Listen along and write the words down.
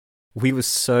We were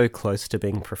so close to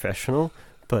being professional,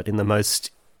 but in the most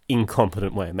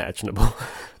incompetent way imaginable.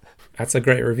 That's a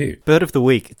great review. Bird of the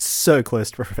week, it's so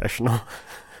close to professional.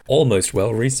 Almost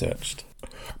well researched.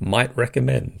 Might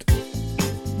recommend.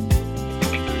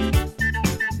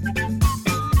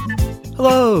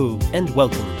 Hello, and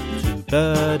welcome to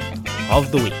Bird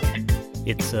of the Week.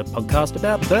 It's a podcast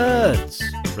about birds,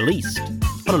 released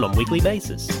on a non-weekly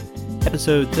basis.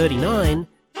 Episode 39,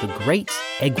 The Great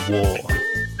Egg War.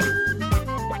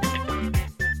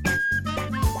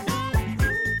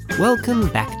 Welcome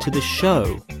back to the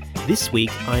show. This week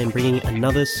I am bringing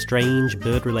another strange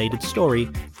bird-related story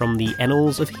from the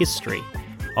annals of history.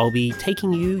 I'll be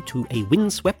taking you to a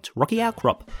windswept rocky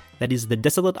outcrop that is the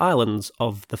desolate islands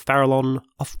of the Farallon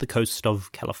off the coast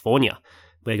of California.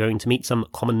 We're going to meet some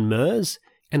common murres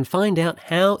and find out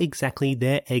how exactly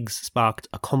their eggs sparked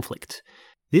a conflict.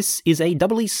 This is a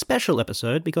doubly special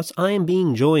episode because I am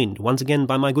being joined once again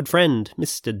by my good friend,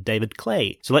 Mr. David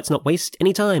Clay. So let's not waste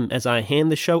any time as I hand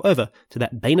the show over to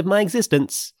that bane of my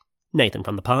existence, Nathan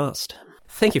from the past.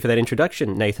 Thank you for that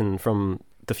introduction, Nathan from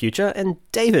the future. And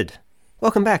David,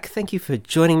 welcome back. Thank you for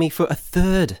joining me for a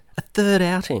third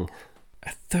outing.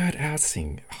 A third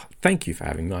outing. Thank you for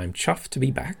having me. I'm chuffed to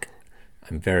be back.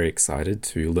 I'm very excited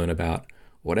to learn about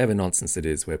whatever nonsense it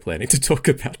is we're planning to talk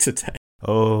about today.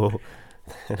 Oh,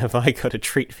 and have I got a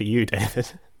treat for you,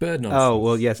 David? Bird nonsense. Oh,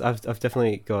 well, yes, I've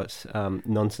definitely got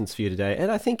nonsense for you today.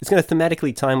 And I think it's going to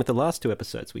thematically tie in with the last two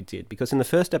episodes we did. Because in the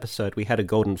first episode, we had a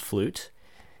golden flute.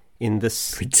 We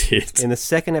did. In the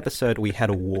second episode, we had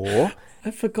a war.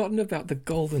 I've forgotten about the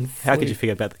golden flute. How could you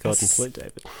forget about the golden flute,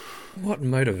 David? What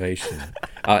motivation.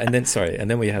 And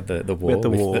then we had the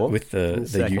war, with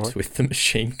the ute with the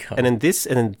machine gun. And in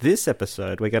this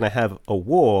episode, we're going to have a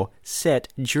war set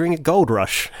during a gold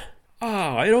rush.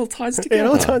 It all ties together. It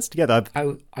all ties together.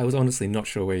 I was honestly not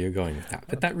sure where you're going with that,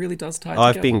 but that really does tie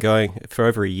I've together. been going for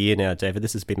over a year now, David.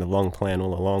 This has been the long plan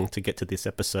all along to get to this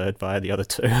episode via the other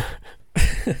two.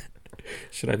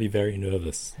 Should I be very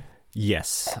nervous?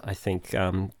 Yes, I think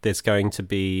there's going to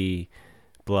be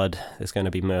blood, there's going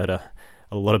to be murder.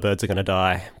 A lot of birds are going to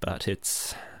die, but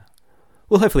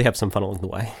we'll hopefully have some fun along the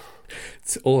way.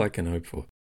 It's all I can hope for.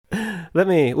 Let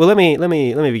me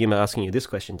begin by asking you this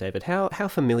question, David. How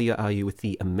familiar are you with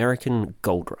the American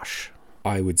Gold Rush?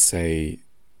 I would say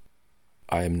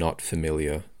I am not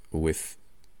familiar with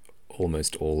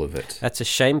almost all of it. That's a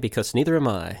shame because neither am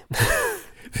I.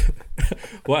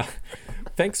 Well,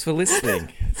 thanks for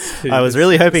listening. I was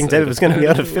really hoping David was going to be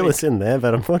able to fill us in there,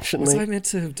 but unfortunately... Was I meant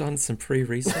to have done some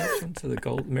pre-research into the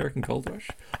American Gold Rush?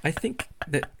 I think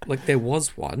that there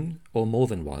was one, or more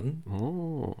than one.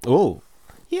 Oh,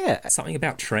 yeah. Something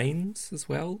about trains as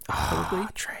well, probably.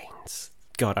 Trains.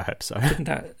 God, I hope so. Didn't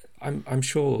that... I'm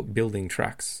sure building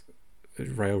tracks,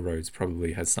 railroads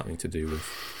probably has something to do with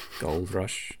Gold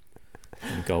Rush.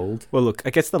 And gold. Well, look,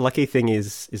 I guess the lucky thing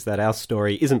is that our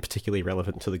story isn't particularly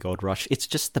relevant to the Gold Rush. It's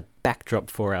just the backdrop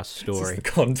for our story. It's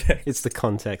the context. It's the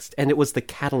context. And it was the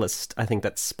catalyst, I think,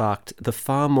 that sparked the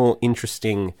far more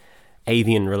interesting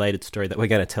avian-related story that we're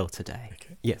going to tell today.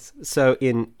 Okay. Yes. So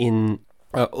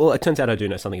well, it turns out I do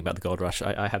know something about the Gold Rush.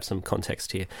 I have some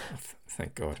context here.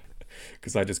 Thank God.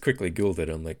 Because I just quickly Googled it.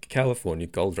 I'm like, California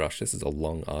Gold Rush. This is a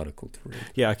long article to read.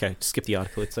 Yeah, okay. Skip the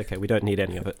article. It's okay. We don't need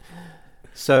any of it.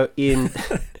 So in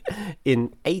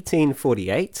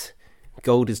 1848,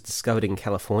 gold is discovered in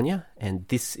California, and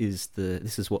this is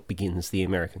what begins the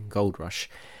American Gold Rush.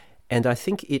 And I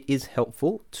think it is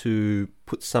helpful to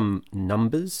put some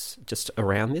numbers just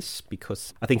around this,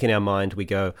 because I think in our mind we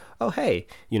go, oh hey,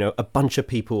 a bunch of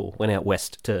people went out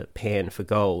west to pan for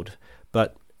gold,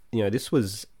 but this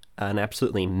was an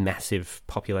absolutely massive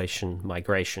population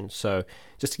migration. So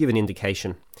just to give an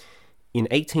indication, in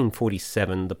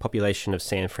 1847, the population of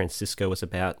San Francisco was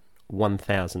about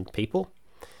 1,000 people.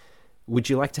 Would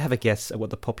you like to have a guess at what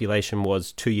the population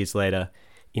was 2 years later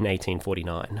in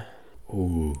 1849?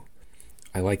 Ooh,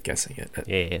 I like guessing it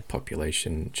at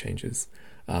population changes.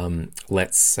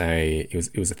 Let's say it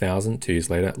was 1,000 2 years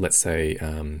later. Let's say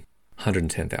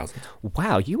 110,000.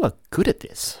 Wow, you are good at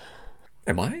this.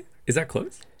 Am I? Is that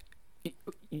close?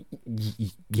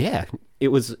 Yeah, it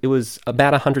was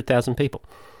about 100,000 people.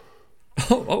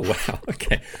 Oh wow.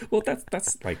 Okay. Well,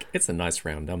 that's like, it's a nice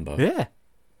round number. Yeah.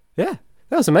 That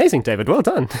was amazing, David. Well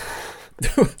done.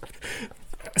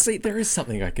 See, there is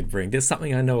something I could bring. There's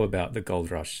something I know about the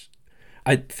Gold Rush.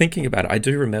 Thinking about it, I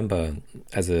do remember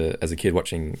as a kid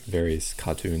watching various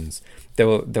cartoons. There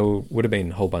would have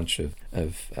been a whole bunch of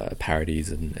parodies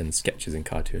and sketches and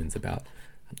cartoons about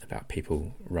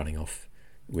people running off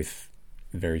with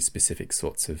very specific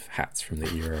sorts of hats from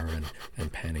the era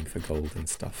and panning for gold and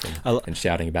stuff and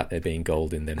shouting about there being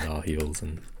gold in them nar heels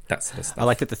and that sort of stuff. I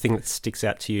like that the thing that sticks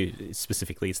out to you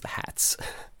specifically is the hats,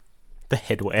 the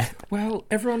headwear. Well,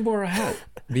 everyone wore a hat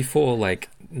before like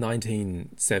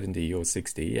 1970 or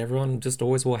 60. Everyone just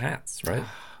always wore hats, right?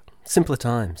 Simpler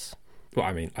times. Well,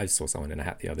 I mean, I saw someone in a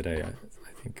hat the other day.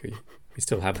 I think we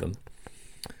still have them.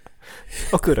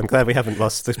 Oh, good. I'm glad we haven't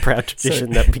lost this proud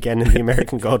tradition that began in the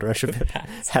American Gold Rush of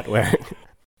hat wearing.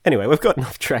 Anyway, we've gotten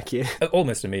off track here.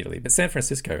 Almost immediately. But San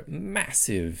Francisco,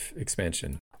 massive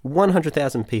expansion.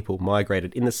 100,000 people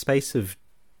migrated in the space of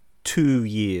 2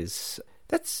 years.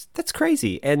 That's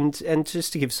crazy. And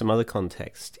just to give some other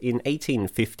context, in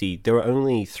 1850, there were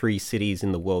only 3 cities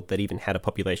in the world that even had a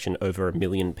population over 1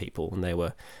 million people, and they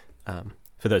were,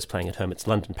 for those playing at home, it's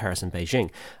London, Paris, and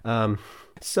Beijing.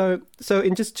 So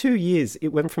in just 2 years, it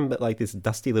went from like this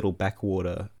dusty little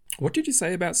backwater. What did you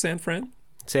say about San Fran?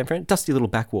 San Fran? Dusty little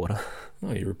backwater.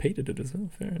 Oh, you repeated it as well.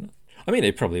 Fair enough. I mean,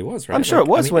 it probably was, right? I'm sure it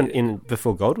was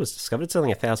before gold was discovered. It's only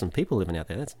 1,000 people living out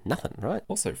there. That's nothing, right?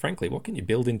 Also, frankly, what can you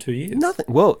build in 2 years? Nothing.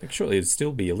 Well, like, surely it'd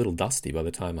still be a little dusty by the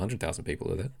time 100,000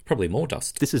 people are there. Probably more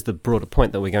dust. This is the broader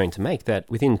point that we're going to make, that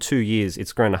within 2 years,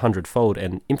 it's grown 100-fold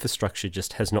and infrastructure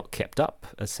just has not kept up,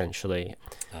 essentially.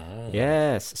 Ah.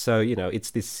 Yes. So,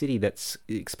 it's this city that's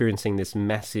experiencing this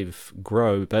massive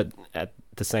grow, but at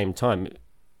the same time,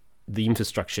 the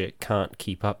infrastructure can't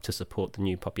keep up to support the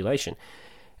new population.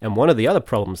 And one of the other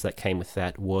problems that came with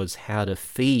that was how to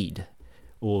feed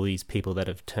all these people that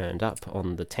have turned up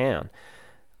on the town.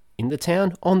 In the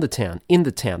town, on the town, in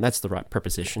the town. That's the right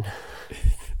preposition.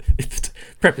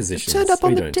 Prepositions. Turned up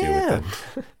on the town.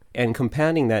 And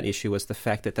compounding that issue was the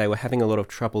fact that they were having a lot of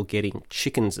trouble getting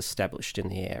chickens established in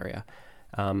the area.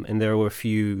 And there were a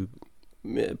few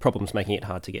problems making it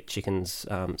hard to get chickens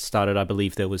started. I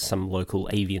believe there was some local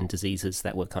avian diseases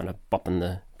that were kind of bopping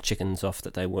the chickens off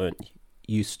that they weren't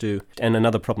used to. And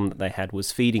another problem that they had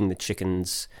was feeding the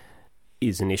chickens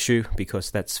is an issue,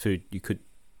 because that's food you could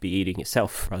be eating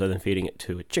yourself rather than feeding it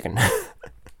to a chicken.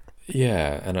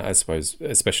 Yeah, and I suppose,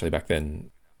 especially back then,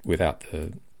 without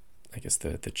the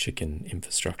chicken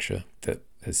infrastructure that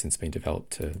has since been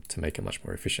developed to make it much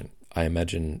more efficient, I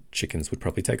imagine chickens would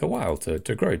probably take a while to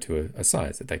grow to a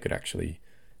size that they could actually,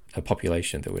 a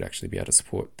population that would actually be able to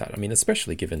support that. I mean,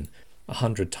 especially given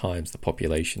 100 times the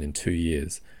population in 2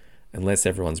 years, unless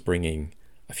everyone's bringing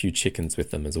a few chickens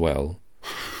with them as well,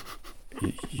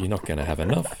 you're not going to have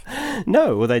enough.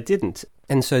 No, well, they didn't.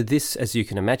 And so this, as you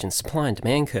can imagine, supply and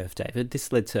demand curve, David,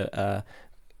 this led to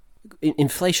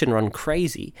inflation run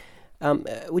crazy.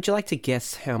 Would you like to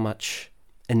guess how much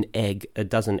a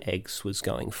dozen eggs was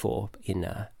going for in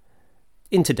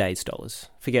today's dollars?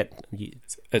 Forget...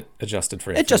 Adjusted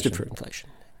for inflation. Adjusted for inflation.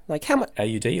 Like how much...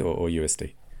 AUD or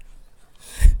USD?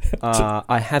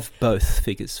 I have both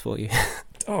figures for you.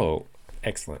 Oh,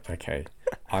 excellent. Okay.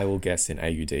 I will guess in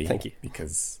AUD. Thank you.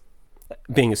 Because...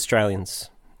 Being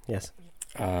Australians, yes.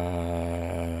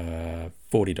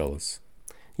 $40.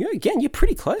 You're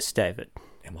pretty close, David.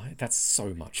 Am I? That's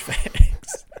so much for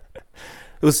eggs.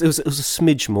 It was a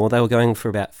smidge more. They were going for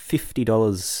about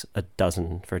 $50 a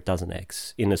dozen for a dozen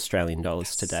eggs in Australian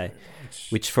dollars today, so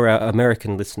which for our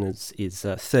American listeners is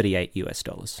 $38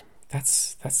 US.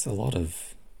 That's a lot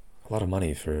of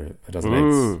money for a dozen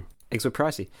eggs. Eggs were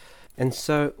pricey, and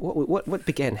so what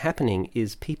began happening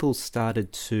is people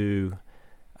started to,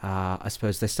 I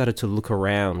suppose, they started to look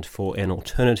around for an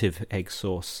alternative egg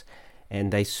source,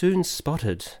 and they soon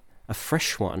spotted a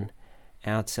fresh one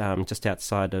out just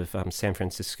outside of San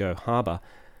Francisco Harbor,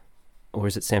 or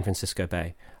is it San Francisco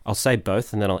Bay? I'll say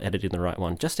both, and then I'll edit in the right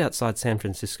one. Just outside San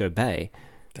Francisco Bay.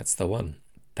 That's the one.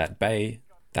 That bay,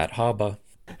 that harbor.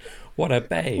 What a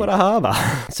bay. What a harbor.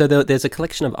 So there's a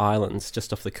collection of islands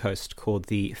just off the coast called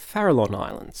the Farallon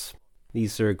Islands.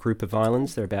 These are a group of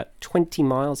islands. They're about 20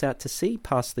 miles out to sea,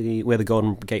 past where the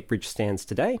Golden Gate Bridge stands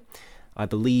today. I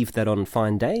believe that on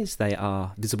fine days they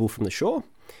are visible from the shore.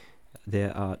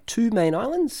 There are 2 main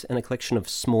islands and a collection of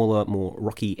smaller, more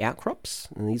rocky outcrops.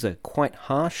 And these are quite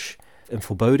harsh and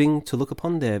foreboding to look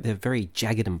upon. They're very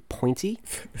jagged and pointy.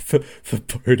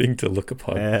 Foreboding to look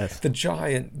upon. Yes. The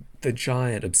giant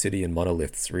obsidian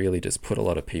monoliths really just put a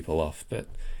lot of people off. But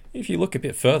if you look a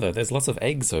bit further, there's lots of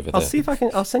eggs over there. I'll see if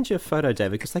I'll send you a photo,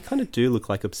 David, because they kind of do look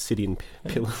like obsidian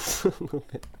pillars a little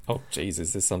bit. Oh,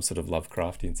 Jesus, there's some sort of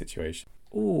Lovecraftian situation.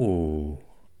 Ooh.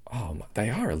 They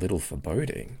are a little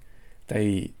foreboding.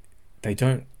 They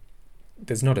don't...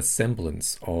 There's not a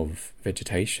semblance of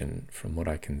vegetation from what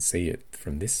I can see it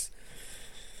from this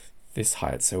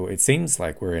height. So it seems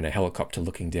like we're in a helicopter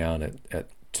looking down at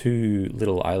 2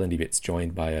 little islandy bits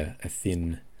joined by a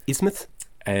thin... Isthmus?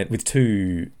 and with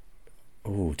two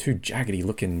jaggedy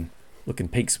looking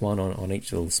peaks, one on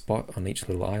each little spot on each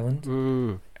little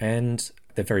island, and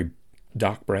they're very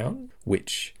dark brown,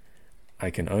 which I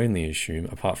can only assume,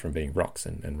 apart from being rocks,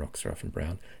 and rocks are often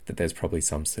brown, that there's probably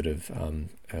some sort of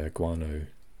guano.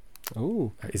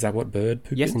 Oh, is that what bird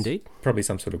poop is? Yes, indeed. Probably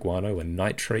some sort of guano and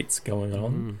nitrates going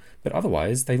on. But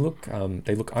otherwise, they look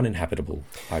uninhabitable,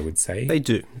 I would say. They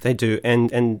do,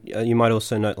 and you might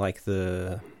also note like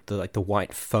the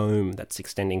white foam that's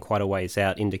extending quite a ways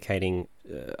out, indicating,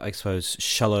 I suppose,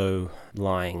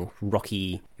 shallow-lying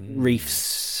rocky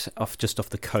reefs off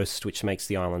the coast, which makes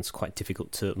the islands quite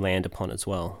difficult to land upon as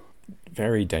well.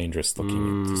 Very dangerous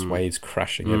looking. Just waves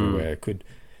crashing everywhere.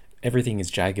 Everything is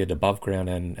jagged above ground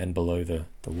and below the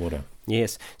water.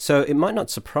 Yes, so it might not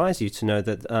surprise you to know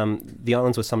that the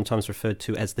islands were sometimes referred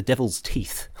to as the Devil's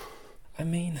Teeth. I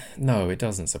mean, no, it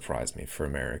doesn't surprise me for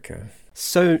America.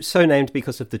 So named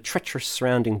because of the treacherous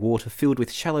surrounding water filled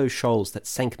with shallow shoals that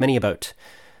sank many a boat,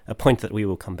 a point that we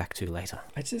will come back to later.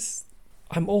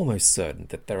 I'm almost certain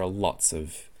that there are lots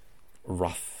of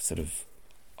rough, sort of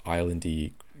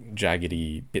islandy,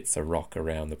 jaggedy bits of rock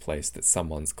around the place that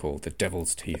someone's called the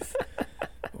Devil's Teeth,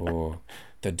 or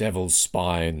the Devil's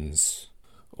Spines,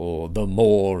 or the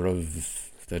Maw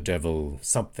of the Devil,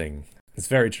 something. It's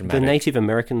very dramatic. The Native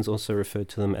Americans also referred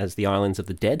to them as the Islands of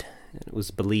the Dead. It was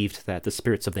believed that the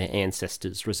spirits of their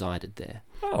ancestors resided there.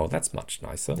 Oh, that's much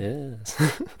nicer. Yes.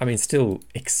 I mean, still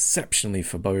exceptionally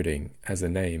foreboding as a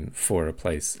name for a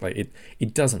place. Like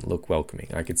it doesn't look welcoming.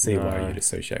 I could see why you'd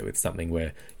associate with something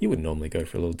where you would normally go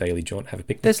for a little daily jaunt, have a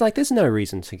picnic. There's no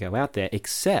reason to go out there,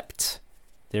 except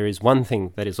there is one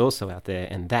thing that is also out there,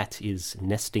 and that is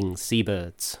nesting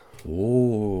seabirds.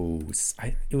 Oh,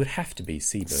 it would have to be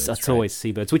seabirds. It's always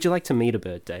seabirds. Would you like to meet a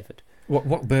bird, David?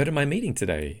 What bird am I meeting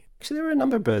today? Actually, there are a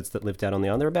number of birds that lived out on the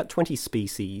island. There are about 20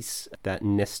 species that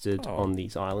nested on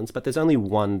these islands, but there's only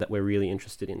one that we're really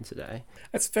interested in today.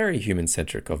 That's very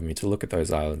human-centric of me to look at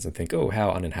those islands and think, oh,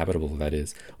 how uninhabitable that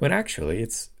is. When actually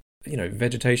it's,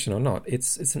 vegetation or not,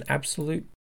 it's an absolute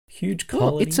huge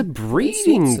colony. Well, it's a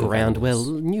breeding ground where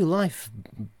new life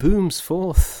booms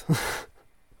forth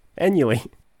annually.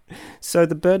 So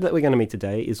the bird that we're going to meet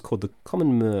today is called the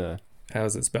common murre. How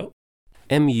is it spelled?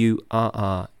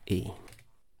 Murre.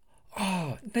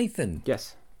 Oh, Nathan.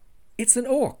 Yes. It's an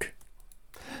auk.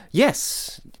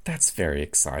 Yes. That's very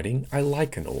exciting. I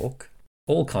like an auk.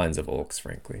 All kinds of auks,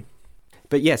 frankly.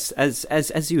 But yes,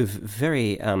 as you have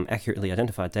very accurately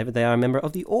identified, David, they are a member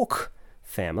of the auk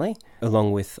family,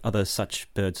 along with other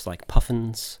such birds like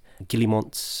puffins,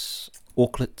 guillemots,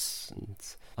 auklets, and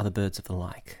other birds of the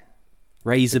like.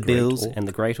 Razorbills and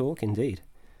the great auk, indeed.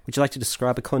 Would you like to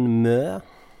describe a common murre?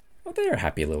 Well, they're a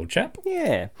happy little chap.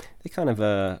 Yeah, they're kind of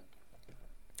a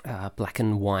black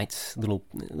and white, little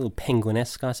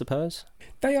penguin-esque, I suppose.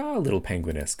 They are a little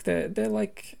penguin-esque. They're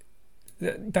like,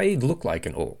 they look like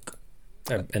an auk,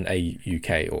 an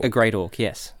AUK auk. A great auk,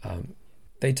 yes.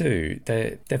 They do.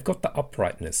 They've got the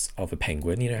uprightness of a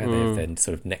penguin. You know how they have their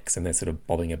sort of necks and they're sort of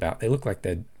bobbing about. They look like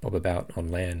they'd bob about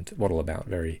on land, waddle about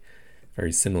very,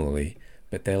 very similarly.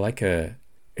 But they're like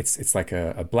it's like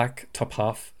a black top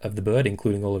half of the bird,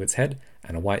 including all of its head,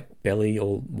 and a white belly,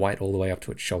 all white all the way up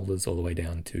to its shoulders, all the way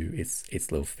down to its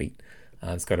little feet.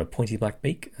 It's got a pointy black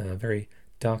beak, very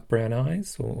dark brown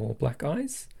eyes or black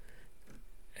eyes.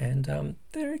 And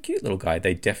they're a cute little guy.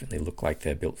 They definitely look like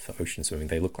they're built for ocean swimming.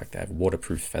 They look like they have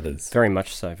waterproof feathers. Very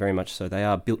much so, very much so. They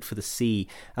are built for the sea.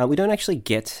 We don't actually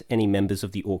get any members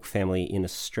of the auk family in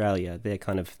Australia. They're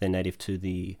native to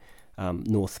the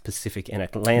North Pacific and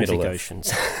Atlantic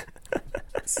Oceans.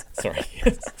 Sorry.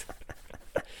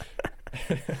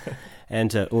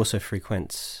 And also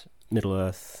frequent Middle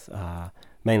Earth,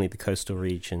 mainly the coastal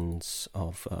regions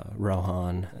of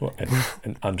Rohan. Well,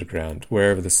 and underground,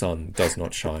 wherever the sun does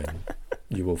not shine,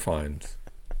 you will find.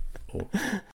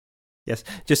 Yes,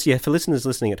 for listeners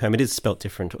listening at home, it is spelt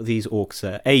different. These orcs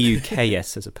are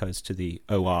AUKS as opposed to the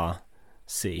ORC.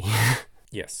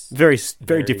 Yes.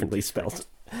 Very differently spelt.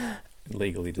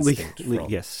 Legally distinct from.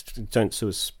 Yes, don't sue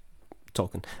us,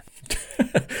 Tolkien.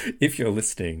 If you're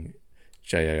listening,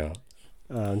 JAR.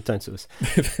 Don't sue us.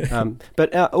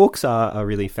 But orcs are a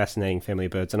really fascinating family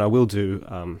of birds, and I will do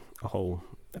a whole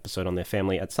episode on their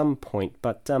family at some point.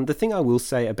 But the thing I will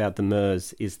say about the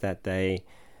murres is that they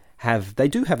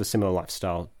do have a similar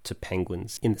lifestyle to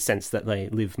penguins, in the sense that they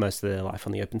live most of their life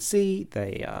on the open sea.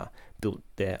 They're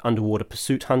underwater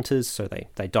pursuit hunters, so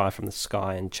they dive from the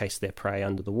sky and chase their prey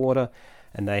under the water.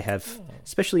 And they have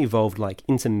specially evolved like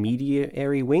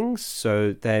intermediary wings,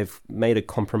 so they've made a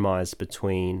compromise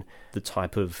between the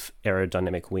type of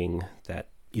aerodynamic wing that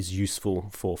is useful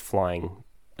for flying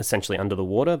essentially under the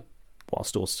water,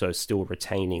 whilst also still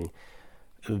retaining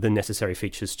the necessary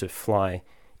features to fly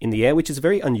in the air, which is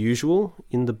very unusual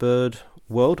in the bird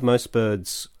world. Most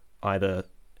birds either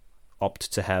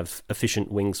opt to have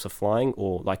efficient wings for flying,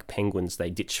 or like penguins, they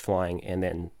ditch flying and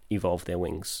then evolve their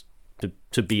wings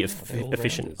to be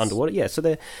efficient underwater. Yeah, so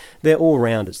they're all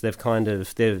rounders. They've kind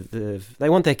of they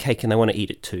want their cake and they want to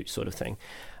eat it too, sort of thing.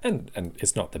 And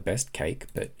it's not the best cake,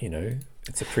 but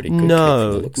it's a pretty good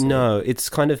cake. No, it's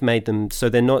kind of made them so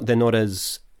they're not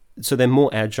as so they're more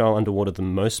agile underwater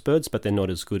than most birds, but they're not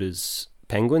as good as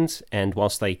penguins. And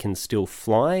whilst they can still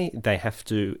fly,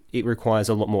 it requires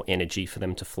a lot more energy for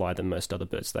them to fly than most other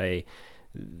birds. They've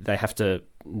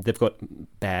got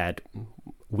bad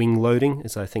wing loading,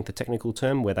 is I think the technical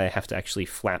term, where they have to actually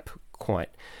flap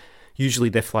usually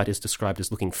their flight is described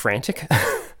as looking frantic.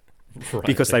 Right,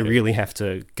 because they really have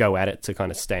to go at it to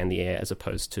kind of stay in the air, as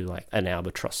opposed to like an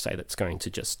albatross, say, that's going to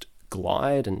just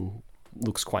glide and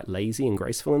looks quite lazy and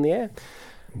graceful in the air.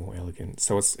 More elegant.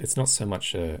 So it's not so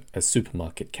much a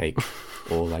supermarket cake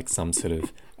or like some sort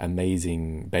of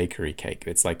amazing bakery cake.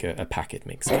 It's like a packet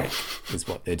mix cake is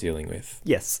what they're dealing with.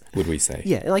 Yes. Would we say?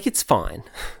 Yeah, like it's fine.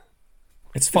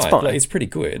 It's fine. Like, it's pretty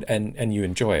good, and you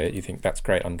enjoy it. You think, that's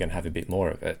great, I'm going to have a bit more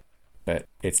of it. But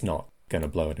it's not going to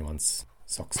blow anyone's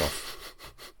socks off.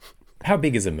 How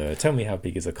big is a myrrh? Tell me how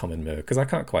big is a common myrrh, because I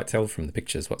can't quite tell from the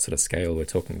pictures what sort of scale we're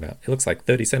talking about. It looks like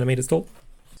 30 centimetres tall.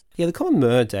 Yeah, the common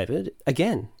myrrh, David,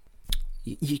 again,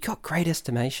 you got great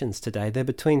estimations today. They're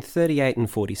between 38 and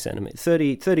 40 centimetres,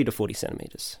 30 to 40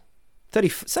 centimetres.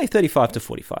 Say 35 to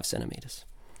 45 centimetres.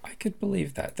 I could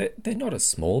believe that. They're not a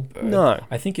small bird. No.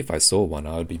 I think if I saw one,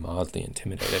 I would be mildly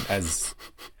intimidated.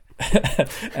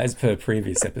 As per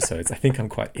previous episodes, I think I'm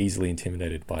quite easily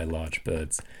intimidated by large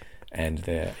birds and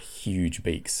their huge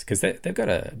beaks, because they've got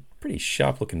a pretty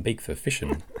sharp-looking beak for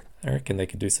fishing. I reckon they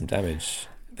could do some damage.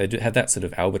 They do have that sort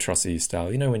of albatrossy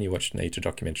style. When you watch nature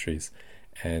documentaries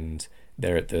and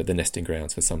they're at the nesting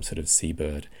grounds for some sort of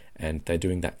seabird, and they're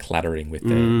doing that clattering with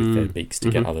their beaks to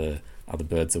get other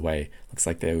birds away. Looks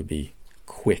like they would be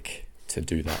quick to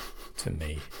do that to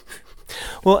me.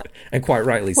 Well, and quite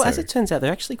rightly so. Well, as it turns out,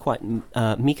 they're actually quite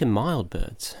meek and mild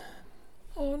birds.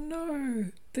 Oh no,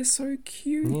 they're so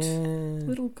cute. Yeah.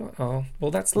 Little guy. Oh,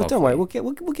 well, that's well, lovely. Don't worry,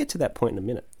 we'll get to that point in a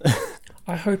minute.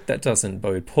 I hope that doesn't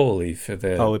bode poorly for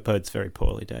their... Oh, it bodes very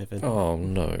poorly, David. Oh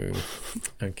no.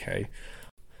 Okay.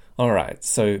 All right.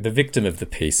 So the victim of the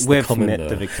piece, We've the common met myrrh.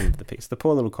 the victim of the piece, the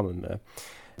poor little common myrrh.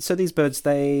 So these birds,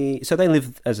 they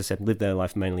live, as I said, live their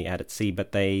life mainly out at sea,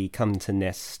 but they come to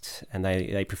nest and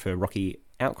they prefer rocky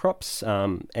outcrops.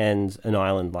 And an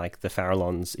island like the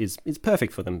Farallones is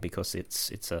perfect for them, because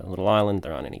it's a little island.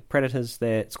 There aren't any predators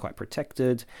there. It's quite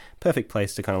protected. Perfect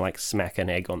place to kind of like smack an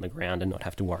egg on the ground and not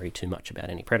have to worry too much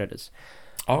about any predators.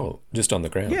 Oh, just on the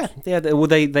ground. Yeah. Well,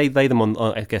 they lay them on,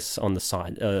 I guess, on the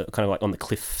side, kind of like on the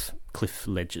cliff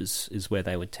ledges is where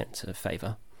they would tend to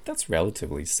favour. That's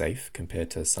relatively safe compared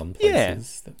to some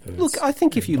places. Yeah. That birds Look, I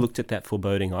think if you looked at that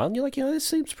foreboding island, you're like, this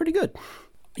seems pretty good.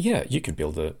 Yeah, you could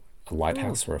build a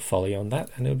lighthouse or a folly on that,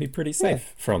 and it would be pretty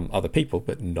safe from other people,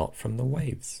 but not from the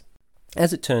waves.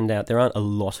 As it turned out, there aren't a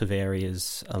lot of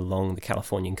areas along the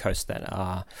Californian coast that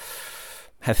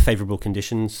have favourable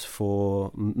conditions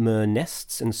for myrrh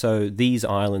nests, and so these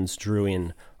islands drew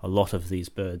in a lot of these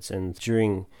birds. And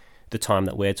during the time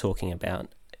that we're talking about,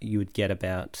 you would get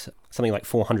about something like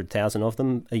 400,000 of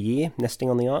them a year nesting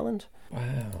on the island.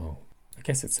 Wow. I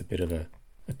guess it's a bit of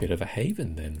a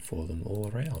haven then for them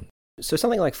all around. So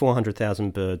something like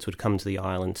 400,000 birds would come to the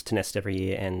island to nest every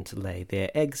year and lay their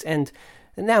eggs, and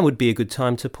now would be a good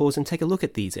time to pause and take a look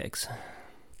at these eggs.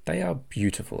 They are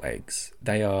beautiful eggs.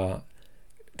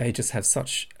 They just have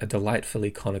such a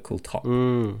delightfully conical top.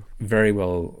 Very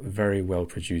well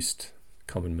produced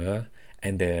common myrrh,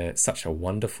 and they're such a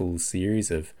wonderful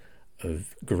series of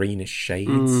greenish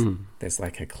shades. There's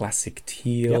like a classic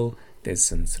teal. Yep. There's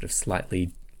some sort of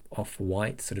slightly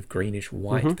off-white, sort of greenish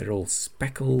white. They're all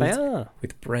speckled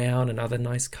with brown and other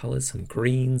nice colours, some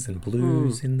greens and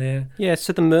blues in there. Yeah,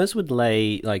 so the myrrhs would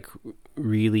lay like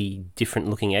really different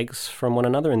looking eggs from one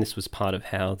another, and this was part of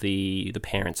how the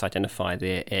parents identify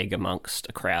their egg amongst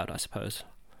a crowd, I suppose.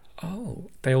 Oh,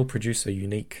 they all produce a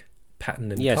unique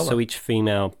pattern and colour. Yeah, so each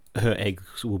female, her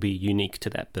eggs will be unique to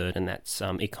that bird, and that's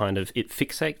it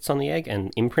fixates on the egg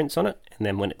and imprints on it, and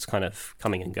then when it's kind of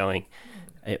coming and going,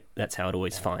 that's how it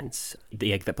always finds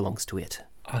the egg that belongs to it.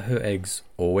 Are her eggs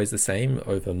always the same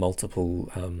over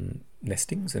multiple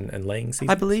nestings and laying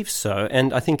seasons? I believe so,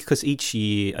 and I think because each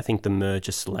year, I think the myrrh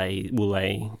just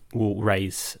will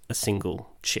raise a single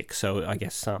chick. So I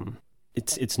guess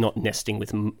it's not nesting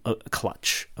with a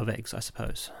clutch of eggs, I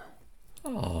suppose.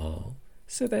 Oh,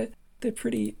 so they're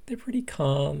pretty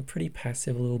calm, pretty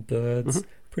passive little birds,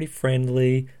 pretty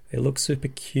friendly. They look super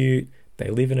cute. They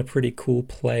live in a pretty cool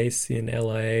place in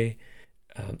LA.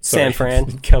 San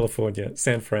Fran. California,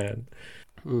 San Fran.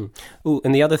 Oh,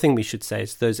 and the other thing we should say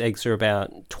is those eggs are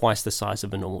about twice the size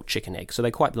of a normal chicken egg, so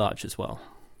they're quite large as well.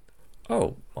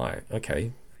 Oh, my,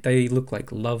 okay. They look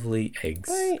like lovely eggs,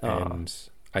 They are. and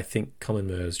I think common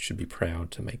Murs should be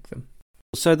proud to make them.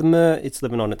 So the Mur, it's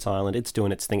living on its island, it's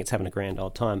doing its thing, it's having a grand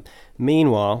old time.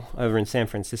 Meanwhile, over in San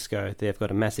Francisco, they've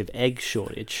got a massive egg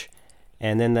shortage,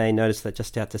 and then they notice that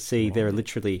just out to sea, there are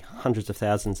literally hundreds of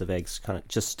thousands of eggs kind of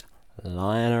just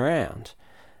lying around.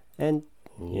 And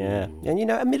yeah,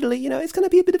 and admittedly, it's going to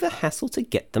be a bit of a hassle to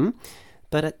get them,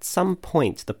 but at some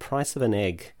point, the price of an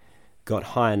egg got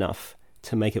high enough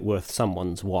to make it worth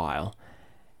someone's while.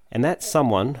 And that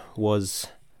someone was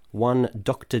one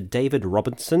Dr. David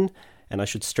Robinson, and I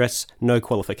should stress, no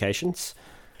qualifications.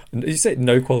 You said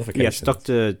no qualifications? Yes,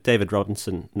 Dr. David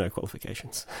Robinson, no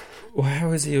qualifications. Well,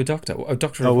 how is he a doctor? A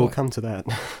doctor Oh, of we'll what? come to that.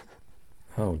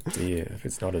 Oh dear, if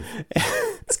it's not of...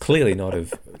 It's clearly not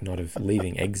of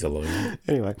leaving eggs alone.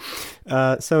 Anyway,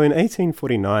 so in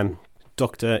 1849,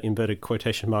 Dr. inverted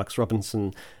quotation marks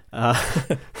Robinson...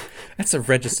 That's a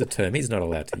registered term. He's not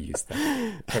allowed to use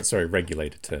that. Oh, sorry,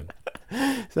 regulated term.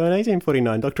 So in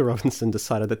 1849, Dr. Robinson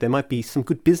decided that there might be some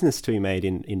good business to be made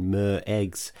in Mur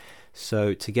eggs.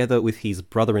 So together with his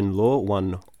brother-in-law,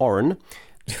 one Orrin...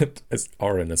 As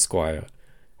Orrin Esquire.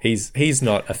 He's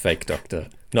not a fake doctor.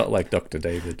 Not like Dr.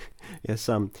 David. Yes,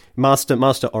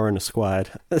 Master Orrin Esquire.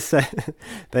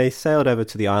 They sailed over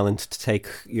to the island to take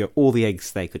all the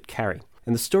eggs they could carry.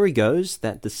 And the story goes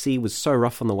that the sea was so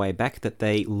rough on the way back that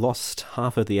they lost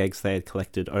half of the eggs they had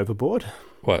collected overboard.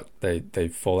 What? They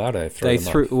fall out?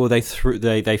 Or they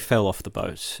They fell off the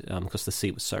boat because the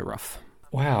sea was so rough.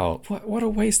 Wow, what a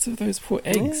waste of those poor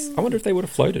eggs. I wonder if they would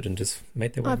have floated and just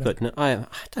made their way back. I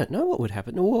don't know what would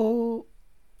happen. Well,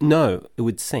 no, it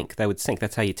would sink. They would sink.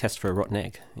 That's how you test for a rotten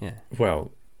egg. Yeah.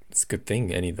 Well, it's a good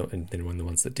thing. And then the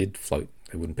ones that did float,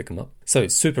 they wouldn't pick them up. So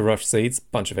super rough seas,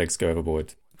 bunch of eggs go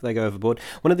overboard. They go overboard.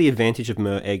 One of the advantages of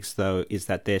Mur eggs, though, is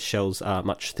that their shells are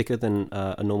much thicker than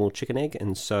a normal chicken egg,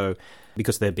 and so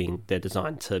because they're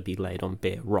designed to be laid on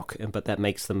bare rock, but that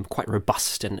makes them quite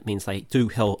robust, and it means they do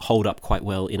hold up quite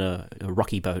well in a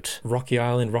rocky boat. Rocky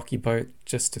island, rocky boat,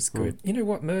 just as good. You know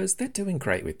what, Murs? They're doing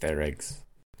great with their eggs.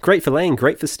 Great for laying,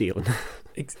 great for stealing.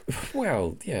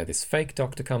 Well, yeah, this fake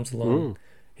doctor comes along,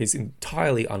 his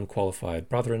entirely unqualified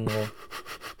brother-in-law.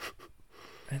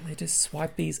 And they just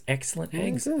swipe these excellent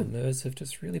eggs that the Murs have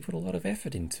just really put a lot of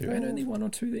effort into, and only one or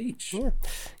two each. Yeah,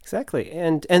 exactly.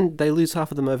 And they lose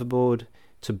half of them overboard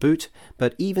to boot.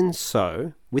 But even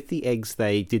so, with the eggs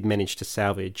they did manage to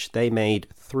salvage, they made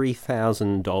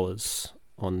 $3,000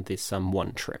 on this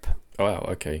one trip. Oh, wow,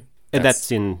 okay. And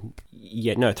that's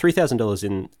 $3,000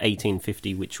 in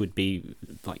 1850, which would be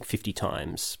like 50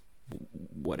 times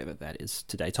whatever that is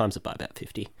today, times it by about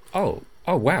 50. Oh,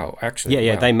 wow, actually.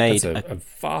 Yeah, wow. They made that's a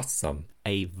vast sum.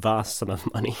 A vast sum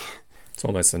of money. It's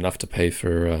almost enough to pay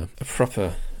for a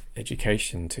proper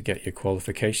education to get your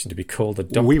qualification to be called a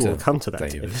doctor. We will come to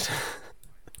that, David.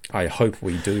 I hope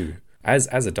we do. As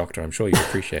a doctor, I'm sure you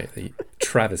appreciate the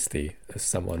travesty of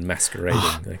someone masquerading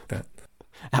like that.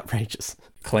 Outrageous.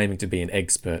 Claiming to be an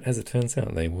expert. As it turns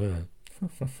out, they were.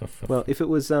 Well, if it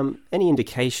was any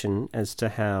indication as to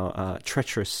how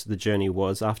treacherous the journey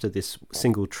was, after this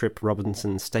single trip,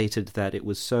 Robinson stated that it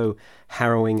was so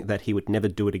harrowing that he would never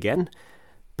do it again.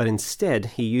 But instead,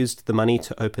 he used the money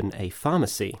to open a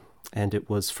pharmacy, and it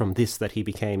was from this that he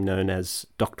became known as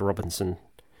Dr. Robinson.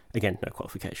 Again, no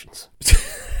qualifications.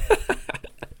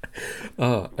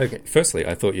 Oh, okay. Firstly,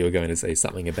 I thought you were going to say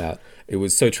something about it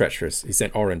was so treacherous, he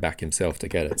sent Orrin back himself to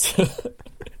get it.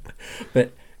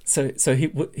 But... So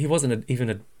he wasn't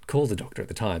even called a doctor at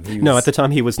the time. No, at the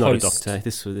time he was not a doctor.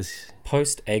 This was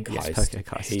post egg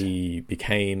heist. He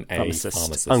became a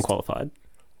pharmacist. Unqualified.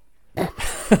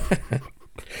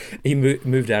 He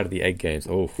moved out of the egg games.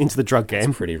 Oh, into the drug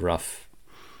game. It's pretty rough.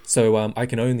 So I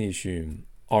can only assume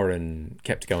Orrin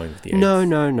kept going with the eggs.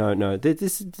 No.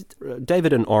 This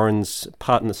David and Orrin's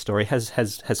part in the story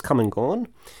has come and gone.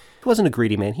 He wasn't a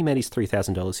greedy man. He made his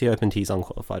 $3,000. He opened his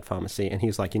unqualified pharmacy, and he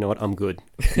was like, you know what, I'm good.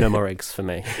 No more eggs for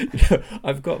me.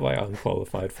 I've got my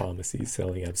unqualified pharmacy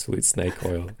selling absolute snake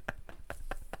oil.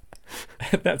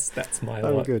 That's my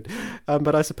lot. Oh, good.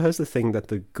 But I suppose the thing that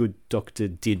the good doctor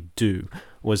did do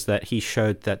was that he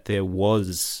showed that there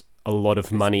was a lot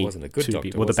of money wasn't a good to doctor,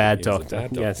 be... Well, the bad he was a doctor. bad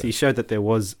doctor. Yes, he showed that there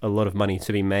was a lot of money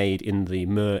to be made in the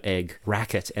Mur egg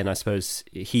racket, and I suppose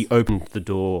he opened the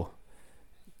door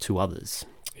to others.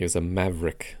 He was a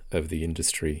maverick of the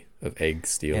industry of egg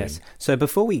stealing. Yes. So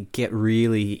before we get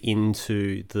really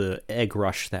into the egg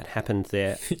rush that happened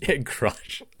there... Egg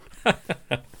rush.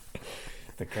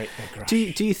 The great egg rush. Do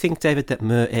you think, David, that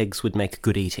Mer eggs would make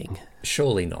good eating?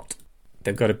 Surely not.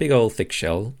 They've got a big old thick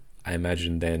shell. I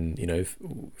imagine then,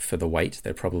 for the weight,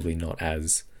 they're probably not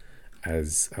as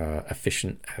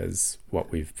efficient as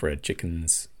what we've bred chicken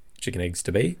eggs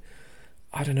to be.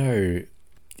 I don't know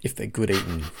if they're good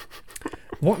eating.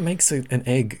 What makes an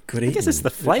egg good eating? I guess it's the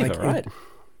flavour, right?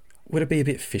 Would it be a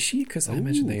bit fishy? Because I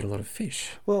imagine they eat a lot of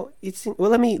fish. Well,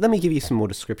 let me give you some more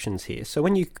descriptions here. So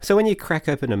when you crack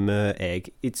open a Mer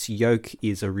egg, its yolk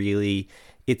is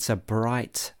it's a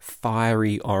bright,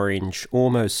 fiery orange,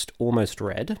 almost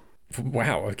red.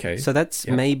 Wow. Okay. So that's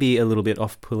maybe a little bit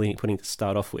off-putting to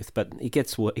start off with, but it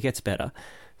gets better.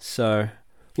 So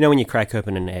when you crack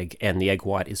open an egg and the egg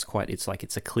white is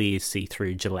it's a clear,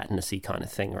 see-through, gelatinous-y kind of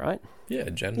thing, right? Yeah,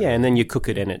 generally. Yeah, and then you cook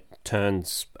it and it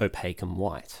turns opaque and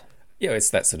white. Yeah, it's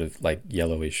that sort of like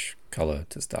yellowish colour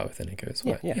to start with, and it goes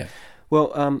white. Yeah.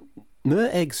 Well, Mer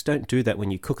eggs don't do that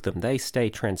when you cook them. They stay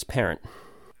transparent.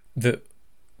 The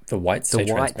whites stay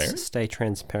transparent? The whites stay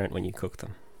transparent when you cook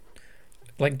them.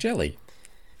 Like jelly?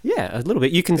 Yeah, a little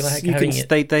bit. I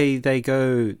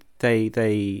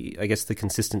guess the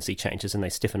consistency changes and they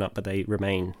stiffen up, but they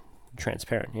remain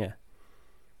transparent, yeah.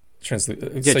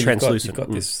 Translucent.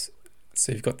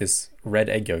 You've got this red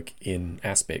egg yolk in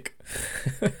aspic.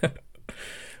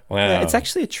 Wow. Yeah, it's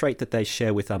actually a trait that they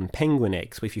share with penguin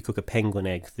eggs. If you cook a penguin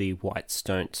egg, the whites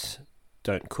don't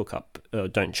cook up,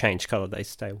 don't change colour. They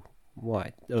stay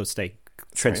white or stay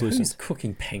translucent. Who's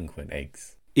cooking penguin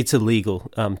eggs? It's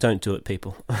illegal. Don't do it,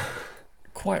 people.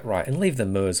 Quite right, and leave the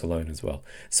Mers alone as well.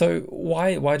 So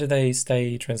why do they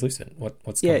stay translucent?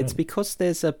 What's going on? It's because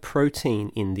there's a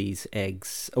protein in these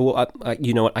eggs. Well,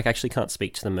 you know what? I actually can't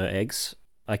speak to the Mer eggs.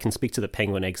 I can speak to the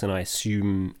penguin eggs, and I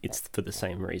assume it's for the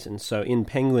same reason. So in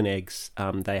penguin eggs,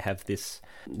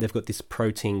 they've got this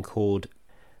protein called,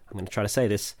 I'm going to try to say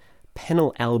this,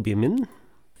 phenylalbumin.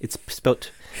 It's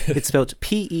spelt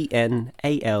PENALALBUMIN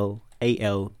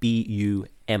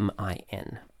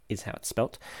is how it's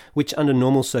spelt, which under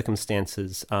normal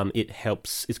circumstances, it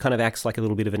helps. It kind of acts like a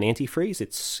little bit of an antifreeze.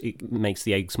 It makes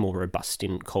the eggs more robust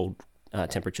in cold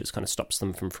temperatures, kind of stops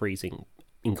them from freezing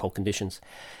in cold conditions.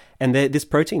 And this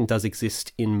protein does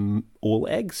exist in all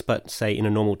eggs, but say in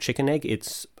a normal chicken egg,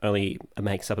 it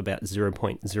makes up about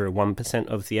 0.01%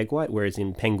 of the egg white, whereas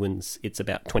in penguins, it's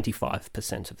about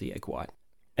 25% of the egg white.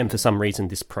 And for some reason,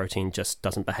 this protein just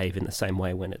doesn't behave in the same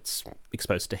way when it's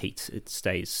exposed to heat.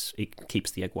 It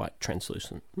keeps the egg white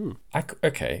translucent.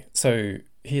 Okay, so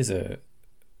here's a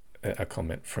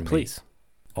comment from me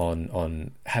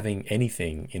on having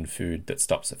anything in food that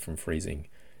stops it from freezing.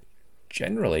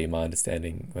 Generally, my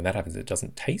understanding, when that happens, it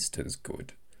doesn't taste as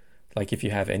good. Like if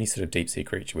you have any sort of deep sea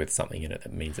creature with something in it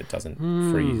that means it doesn't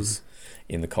freeze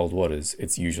in the cold waters,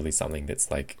 it's usually something that's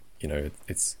like,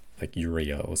 it's like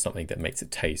urea or something that makes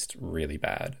it taste really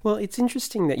bad. Well, it's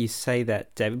interesting that you say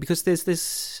that, David, because there's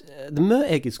this... the Mer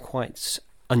egg is quite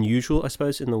unusual, I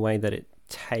suppose, in the way that it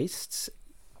tastes.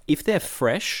 If they're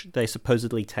fresh, they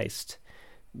supposedly taste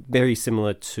very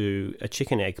similar to a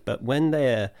chicken egg, but when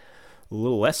they're a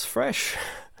little less fresh,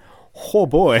 oh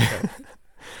boy.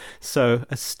 So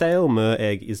a stale Mer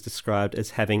egg is described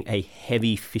as having a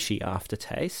heavy, fishy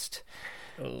aftertaste.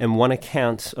 And one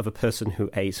account of a person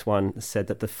who ate one said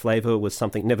that the flavour was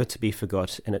something never to be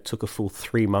forgot, and it took a full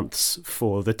 3 months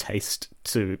for the taste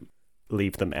to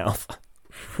leave the mouth.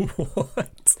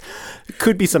 What?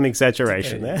 Could be some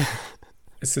exaggeration there.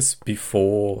 Is this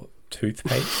before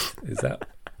toothpaste? Is that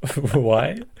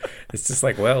why? It's just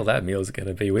like, well, that meal's going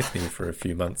to be with me for a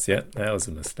few months yet. That was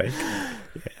a mistake.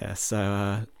 Yeah,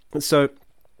 so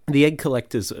the egg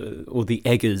collectors, or the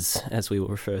eggers, as we will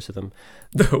refer to them.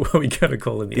 We got to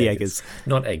call them the eggers.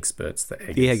 Not experts, the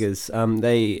eggers. The eggers.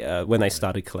 They, when they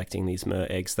started collecting these Mer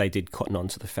eggs, they did cotton on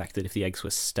to the fact that if the eggs were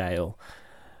stale,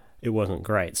 it wasn't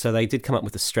great. So they did come up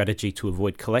with a strategy to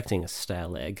avoid collecting a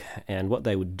stale egg. And what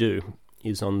they would do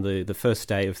is on the first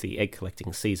day of the egg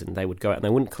collecting season, they would go out and they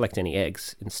wouldn't collect any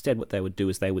eggs. Instead, what they would do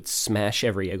is they would smash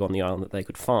every egg on the island that they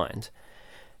could find.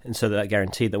 And so that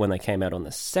guaranteed that when they came out on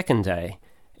the second day,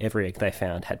 every egg they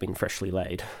found had been freshly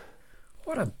laid.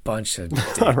 What a bunch of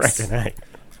dicks. I reckon, eh?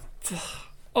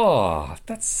 Oh,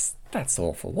 that's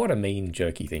awful. What a mean,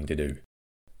 jerky thing to do.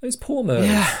 Those poor Mers.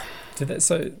 Yeah.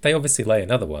 So they obviously lay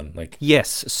another one.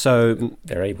 Yes, so...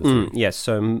 They're able to. Yes,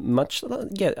 so much...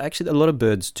 Yeah, actually, a lot of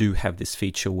birds do have this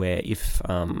feature where if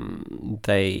a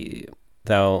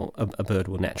bird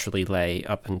will naturally lay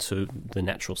up into the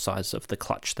natural size of the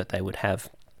clutch that they would have.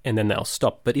 and then they'll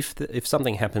stop. But if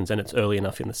something happens and it's early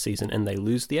enough in the season and they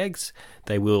lose the eggs,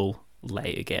 they will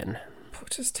lay again. We're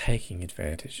just taking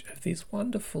advantage of these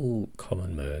wonderful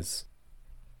common murs.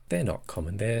 They're not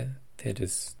common. They're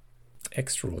just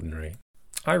extraordinary.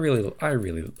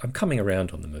 I'm coming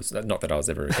around on the murs. Not that I was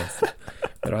ever against them,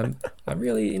 but I'm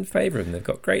really in favour of them. They've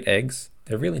got great eggs.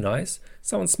 They're really nice.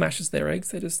 Someone smashes their eggs,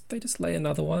 they just lay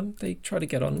another one. They try to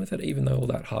get on with it, even though all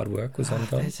that hard work was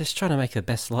undone. They're just trying to make the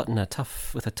best lot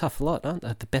with a tough lot, aren't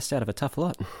they? The best out of a tough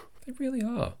lot. They really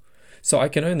are. So I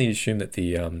can only assume that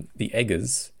the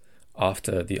eggers,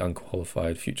 after the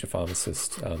unqualified future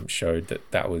pharmacist showed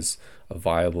that was a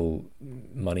viable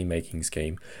money-making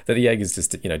scheme, that the eggers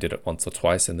just did it once or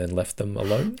twice and then left them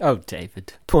alone. Oh,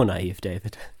 David. Poor naive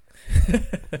David.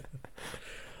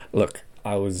 Look,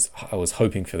 I was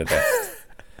hoping for the best,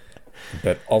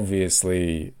 but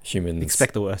obviously humans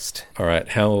expect the worst. All right,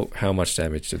 how much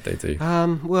damage did they do?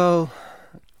 Well,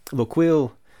 look,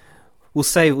 we'll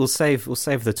save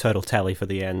the total tally for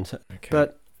the end. Okay.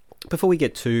 But before we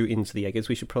get too into the eggers,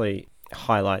 we should probably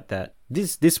highlight that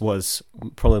this was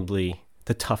probably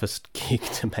the toughest gig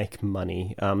to make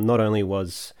money. Not only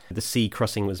was the sea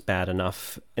crossing was bad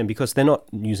enough, and because they're not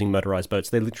using motorized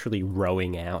boats, they're literally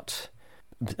rowing out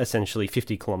essentially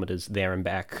 50 kilometers there and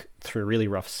back through a really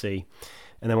rough sea.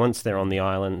 And then once they're on the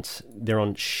island, they're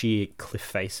on sheer cliff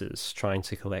faces trying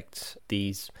to collect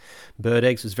these bird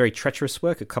eggs. It was very treacherous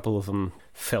work. A couple of them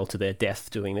fell to their death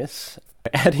doing this.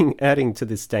 Adding to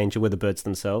this danger were the birds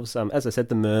themselves. As I said,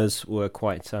 the murs were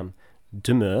quite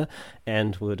demure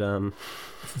and would... oh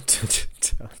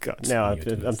God, now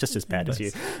I'm just as bad as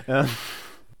you.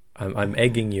 I'm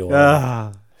egging you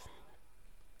on.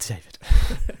 David.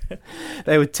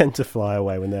 They would tend to fly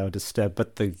away when they were disturbed,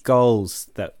 but the gulls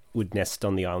that would nest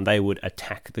on the island, they would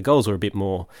attack. The gulls were a bit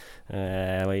more,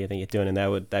 what do you think you're doing?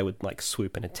 And they would like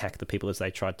swoop and attack the people as they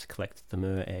tried to collect the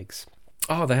mur eggs.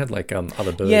 Oh, they had like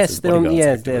other birds. Yes, there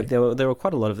were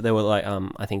quite a lot of. There were like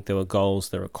I think there were gulls,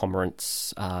 there were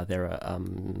cormorants, there are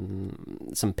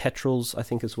some petrels I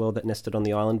think as well that nested on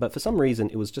the island. But for some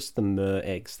reason, it was just the mur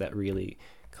eggs that really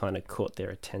kind of caught their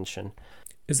attention.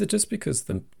 Is it just because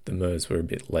the murs were a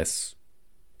bit less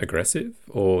aggressive,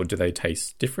 or do they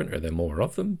taste different? Are there more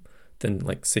of them than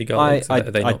like seagull eggs? Are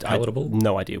they not palatable?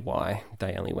 No idea why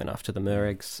they only went after the mur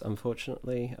eggs,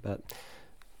 unfortunately. But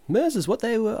murs is what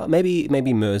they were. Maybe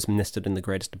murs nested in the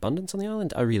greatest abundance on the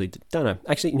island. I really don't know.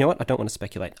 Actually, you know what? I don't want to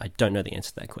speculate. I don't know the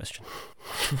answer to that question.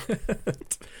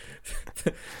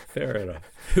 Fair enough.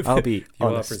 I'll be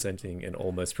honest. You are presenting an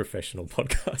almost professional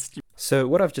podcast. So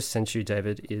what I've just sent you,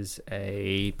 David, is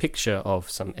a picture of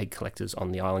some egg collectors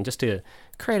on the island, just to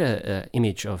create an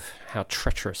image of how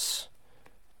treacherous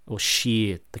or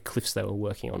sheer the cliffs they were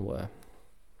working on were.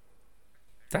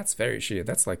 That's very sheer.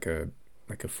 That's like a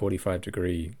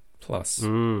 45-degree plus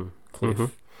cliff. Mm-hmm.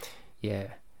 Yeah,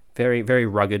 very, very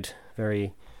rugged,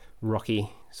 very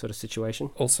rocky sort of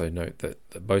situation. Also note that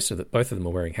both of them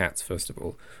are wearing hats, first of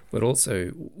all, but also,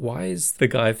 why is the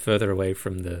guy further away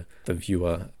from the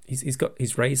viewer?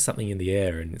 He's raised something in the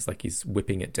air and it's like he's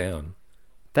whipping it down.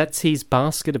 That's his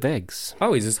basket of eggs.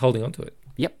 Oh, he's just holding onto it.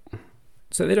 Yep.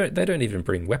 So they don't even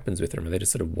bring weapons with them, or they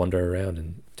just sort of wander around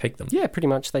and take them. Yeah, pretty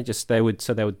much. They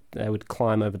would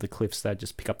climb over the cliffs. They'd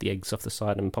just pick up the eggs off the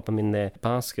side and pop them in their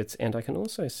baskets. And I can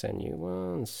also send you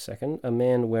 1 second a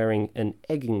man wearing an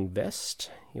egging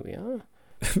vest. Here we are.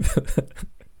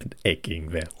 An egging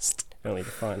vest. Only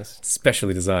the finest.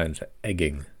 Specially designed for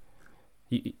egging.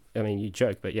 You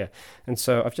joke, but yeah. And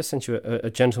so I've just sent you a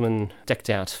gentleman decked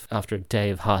out after a day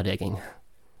of hard egging.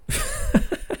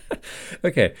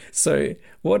 Okay, so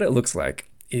what it looks like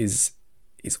is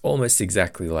almost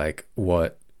exactly like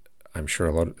what I'm sure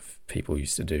a lot of people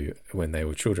used to do when they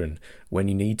were children. When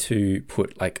you need to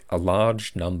put like a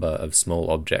large number of small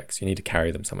objects, you need to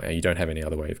carry them somewhere. You don't have any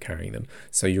other way of carrying them.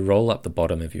 So you roll up the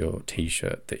bottom of your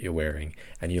t-shirt that you're wearing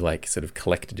and you like sort of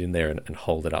collect it in there and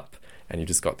hold it up. And you've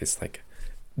just got this like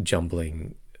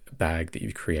jumbling bag that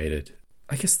you've created.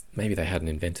 I guess maybe they hadn't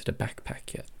invented a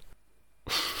backpack yet.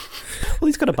 Well,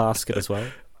 he's got a basket as well,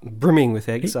 brimming with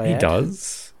eggs. He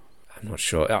does. I'm not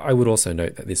sure. I would also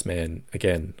note that this man,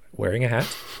 again, wearing a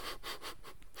hat.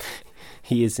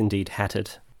 He is indeed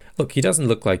hatted. Look, he doesn't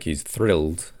look like he's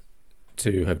thrilled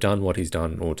to have done what he's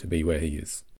done or to be where he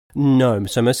is. No,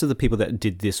 so most of the people that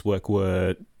did this work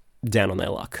were down on their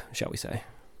luck, shall we say.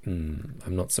 I'm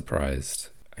not surprised.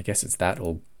 I guess it's that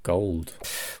or gold.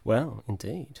 Well,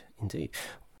 indeed.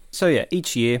 So yeah,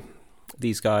 each year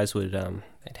these guys would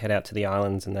they'd head out to the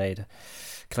islands and they'd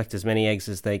collect as many eggs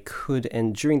as they could.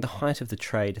 And during the height of the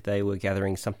trade, they were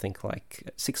gathering something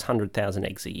like 600,000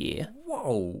 eggs a year. What?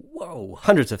 Whoa.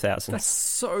 Hundreds of thousands. That's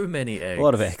so many eggs. A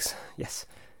lot of eggs, yes.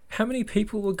 How many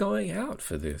people were going out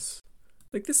for this?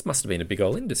 Like, this must have been a big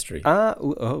old industry.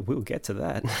 We'll get to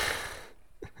that.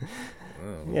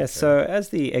 Oh, yeah, so as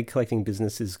the egg collecting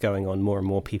business is going on, more and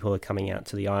more people are coming out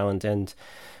to the island, and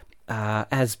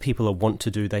as people are wont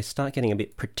to do, they start getting a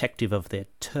bit protective of their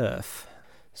turf.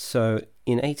 So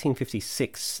in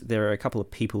 1856, there are a couple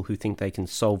of people who think they can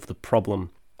solve the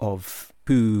problem of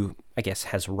who, I guess,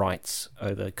 has rights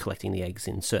over collecting the eggs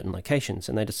in certain locations,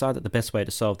 and they decide that the best way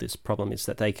to solve this problem is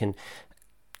that they can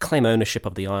claim ownership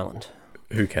of the island.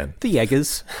 Who can? The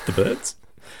eggers. The birds?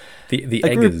 The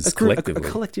eggers collectively.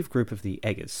 A collective group of the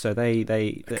eggers. So they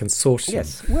a consortium.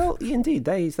 Yes. Well, indeed.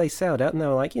 They sailed out and they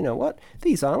were like, you know what?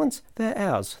 These islands, they're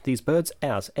ours. These birds,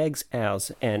 ours. Eggs,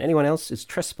 ours. And anyone else is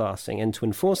trespassing. And to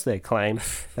enforce their claim,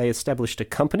 they established a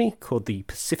company called the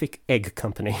Pacific Egg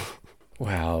Company.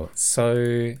 Wow.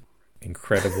 So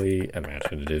incredibly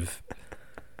imaginative.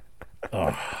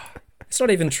 Oh, it's not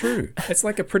even true. It's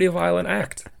like a pretty violent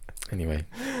act. Anyway.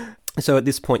 So at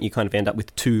this point, you kind of end up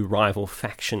with two rival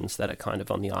factions that are kind of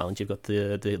on the island. You've got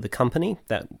the company,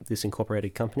 this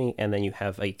incorporated company, and then you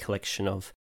have a collection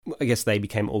of, I guess they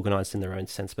became organised in their own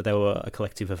sense, but they were a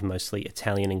collective of mostly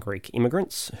Italian and Greek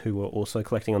immigrants who were also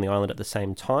collecting on the island at the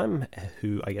same time,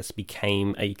 who I guess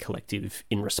became a collective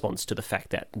in response to the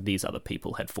fact that these other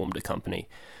people had formed a company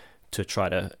to try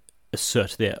to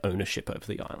assert their ownership over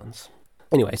the islands.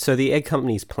 Anyway, so the egg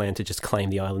company's plan to just claim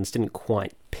the islands didn't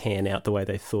quite pan out the way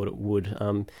they thought it would.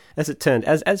 As it turned,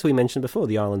 as we mentioned before,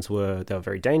 the islands were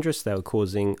very dangerous. They were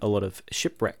causing a lot of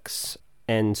shipwrecks.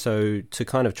 And so to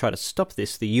kind of try to stop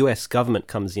this, the US government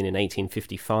comes in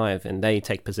 1855 and they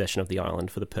take possession of the island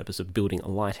for the purpose of building a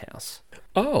lighthouse.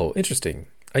 Oh, interesting.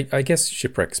 I guess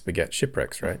shipwrecks beget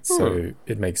shipwrecks, right? So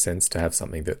it makes sense to have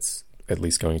something that's at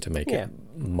least going to make it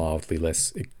mildly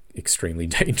less extremely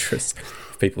dangerous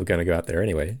if people are going to go out there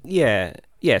anyway. Yeah.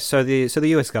 So the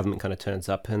US government kind of turns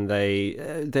up and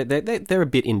they're a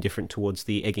bit indifferent towards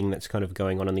the egging that's kind of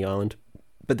going on the island,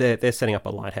 but they're setting up a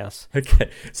lighthouse. Okay,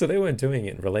 so they weren't doing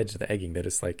it related to the egging. They're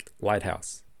just like,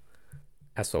 lighthouse.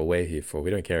 That's what we're here for.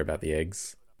 We don't care about the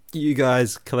eggs. You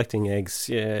guys collecting eggs,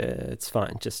 yeah, it's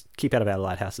fine. Just keep out of our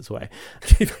lighthouse's way.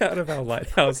 Keep out of our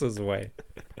lighthouse's way.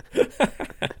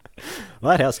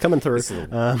 Lighthouse coming through.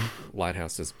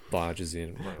 Lighthouse just barges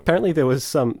in. Apparently there was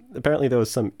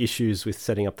some issues with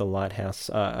setting up the lighthouse.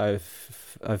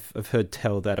 I've heard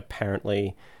tell that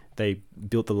apparently they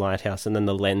built the lighthouse and then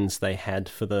the lens they had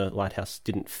for the lighthouse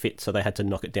didn't fit, so they had to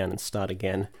knock it down and start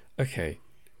again. Okay,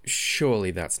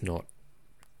 surely that's not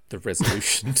the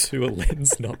resolution to a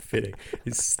lens not fitting,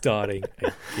 is starting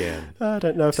again. I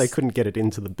don't know if they couldn't get it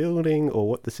into the building or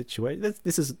what the situation.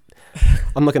 This is.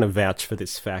 I'm not going to vouch for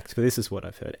this fact, but this is what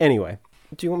I've heard. Anyway,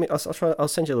 do you want me? I'll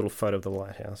send you a little photo of the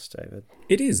lighthouse, David.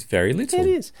 It is very little. It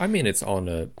is. I mean, it's on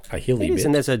a hilly bit.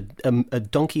 And there's a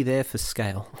donkey there for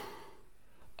scale.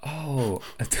 Oh,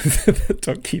 the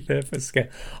donkey there for scale.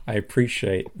 I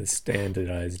appreciate the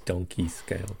standardized donkey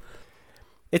scale.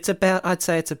 I'd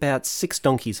say it's about 6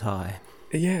 donkeys high.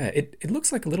 Yeah, it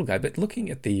looks like a little guy, but looking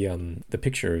at the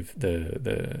picture of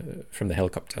the from the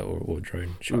helicopter or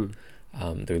drone shot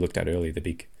that we looked at earlier, the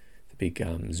big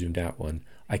zoomed out one,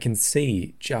 I can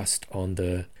see just on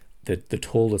the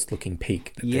tallest looking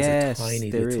peak that there's a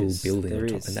tiny little building on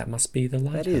top, and that must be the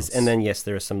lighthouse. That is, and then yes,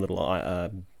 there are some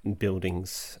little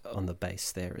buildings on the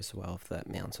base there as well of that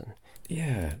mountain.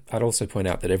 Yeah, I'd also point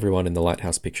out that everyone in the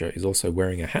lighthouse picture is also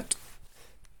wearing a hat.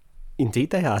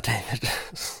 Indeed they are, David.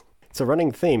 It's a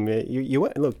running theme. You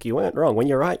weren't wrong. When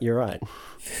you're right, you're right.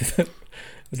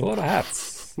 There's a lot of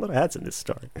hats. A lot of hats in this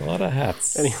story. A lot of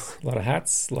hats. Anyway. A lot of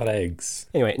hats, a lot of eggs.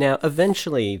 Anyway, now,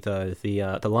 eventually, though,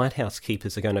 the lighthouse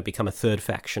keepers are going to become a third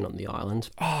faction on the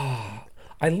island. Oh,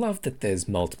 I love that there's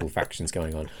multiple factions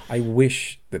going on. I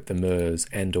wish that the MERS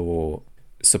and or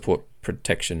support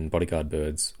protection bodyguard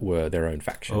birds were their own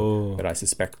faction, but I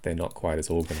suspect they're not quite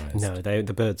as organised. No,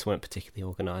 the birds weren't particularly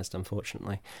organised,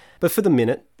 unfortunately. But for the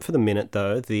minute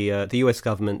though, the US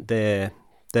government, they're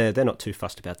not too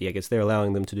fussed about the eggers. They're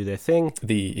allowing them to do their thing.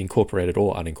 The incorporated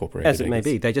or unincorporated as it may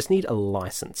be. They just need a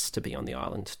licence to be on the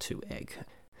island to egg.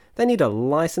 They need a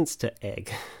licence to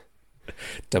egg.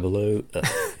 00.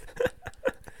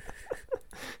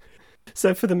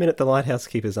 So for the minute, the lighthouse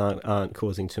keepers aren't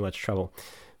causing too much trouble.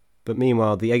 But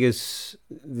meanwhile, the eggers,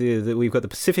 we've got the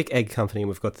Pacific Egg Company and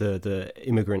we've got the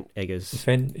immigrant eggers.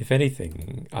 If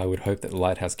anything, I would hope that the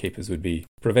lighthouse keepers would be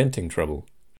preventing trouble.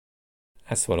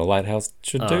 That's what a lighthouse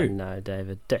should do. Oh, no,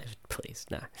 David, please,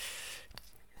 no.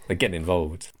 They're getting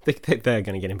involved. They're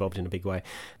going to get involved in a big way.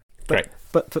 Great.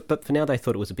 But for now, they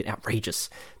thought it was a bit outrageous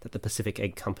that the Pacific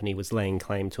Egg Company was laying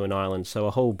claim to an island. So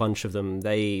a whole bunch of them,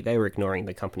 they were ignoring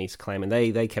the company's claim, and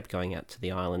they kept going out to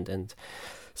the island. And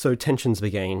so tensions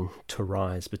began to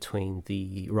rise between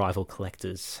the rival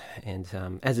collectors.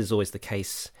 And as is always the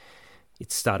case,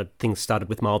 things started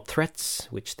with mild threats,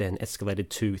 which then escalated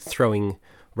to throwing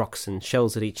rocks and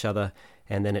shells at each other,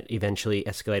 and then it eventually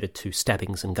escalated to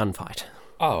stabbings and gunfight.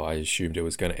 Oh, I assumed it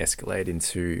was going to escalate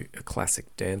into a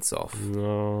classic dance-off.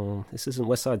 No, this isn't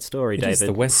West Side Story, David. It is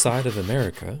the West Side of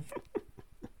America.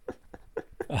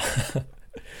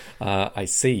 I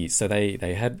see. So they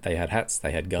had hats,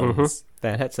 they had guns. Mm-hmm. They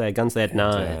had hats, they had guns, they had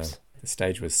knives. The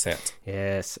stage was set.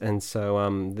 Yes, and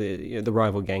so the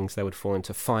rival gangs, they would fall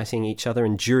into fighting each other,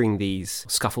 and during these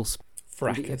scuffles,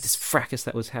 this fracas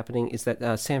that was happening is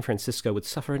that San Francisco would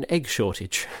suffer an egg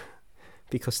shortage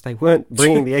because they weren't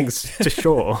bringing the eggs to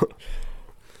shore.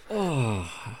 They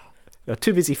were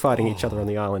too busy fighting each other on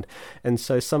the island. And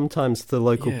so sometimes the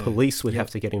local police would have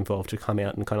to get involved to come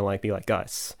out and kind of be like,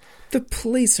 guys... The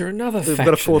police are another faction. We've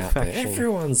got a fourth out faction. There.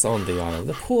 Everyone's on the island.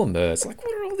 The poor Mers. What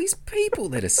are all these people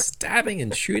that are stabbing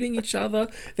and shooting each other?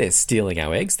 They're stealing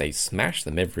our eggs. They smash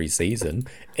them every season,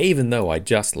 even though I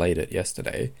just laid it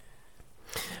yesterday.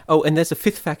 Oh, and there's a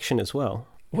fifth faction as well.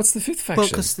 What's the fifth faction? Well,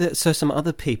 because so some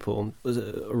other people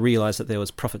realised that there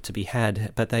was profit to be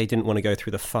had, but they didn't want to go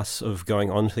through the fuss of going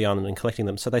onto the island and collecting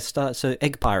them. So so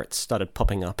egg pirates started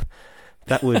popping up.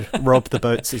 That would rob the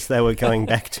boats as they were going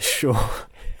back to shore.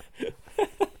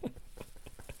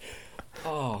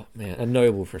 Oh, man, a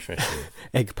noble profession.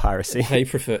 Egg piracy. They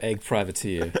prefer egg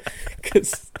privateer.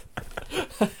 Cause...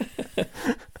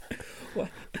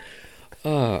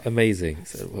 amazing.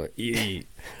 So,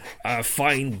 a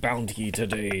fine bounty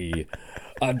today.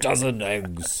 12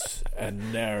 eggs,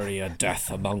 and nary a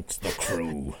death amongst the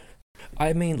crew.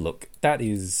 I mean, look, it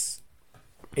is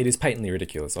patently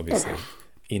ridiculous, obviously,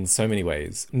 in so many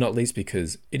ways, not least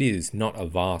because it is not a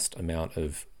vast amount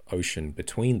of ocean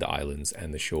between the islands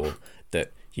and the shore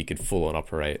that you could full-on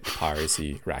operate a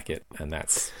piracy racket, and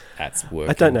that's working.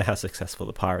 I don't know how successful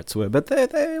the pirates were, but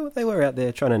they were out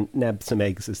there trying to nab some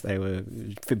eggs as they were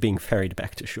being ferried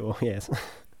back to shore, yes.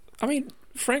 I mean,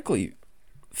 frankly,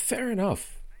 fair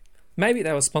enough. Maybe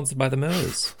they were sponsored by the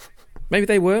Mers. Maybe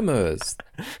they were Mers.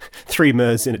 3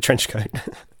 Mers in a trench coat.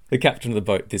 The captain of the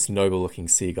boat, this noble-looking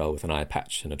seagull with an eye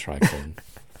patch and a tricorn.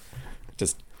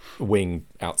 Just wing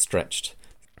outstretched.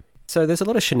 So there's a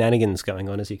lot of shenanigans going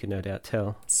on, as you can no doubt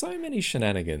tell. So many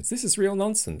shenanigans. This is real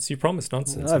nonsense. You promised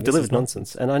nonsense. I've delivered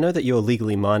nonsense. And I know that you're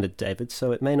legally minded, David,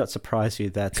 so it may not surprise you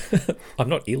that... I'm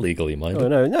not illegally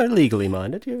minded. Oh, no, legally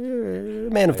minded. You're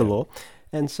a man of the law.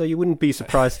 And so you wouldn't be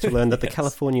surprised to learn that the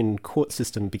Californian court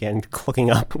system began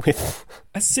clogging up with...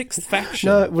 A sixth faction?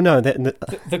 No.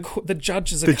 The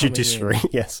judges are the judiciary,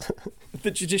 yes.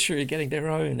 The judiciary are getting their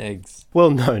own eggs.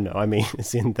 Well, no. I mean,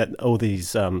 as in that all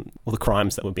these... all the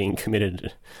crimes that were being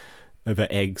committed over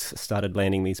eggs started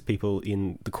landing these people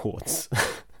in the courts.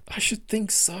 I should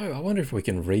think so. I wonder if we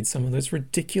can read some of those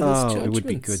ridiculous judgments. It would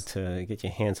be good to get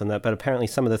your hands on that. But apparently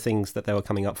some of the things that they were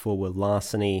coming up for were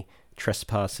larceny,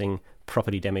 trespassing,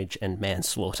 property damage, and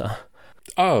manslaughter.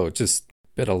 Oh, just a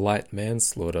bit of light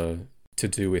manslaughter to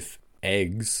do with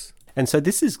eggs. And so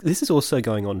this is also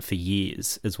going on for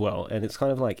years as well. And it's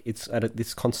kind of like it's at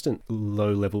this constant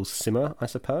low-level simmer, I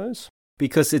suppose.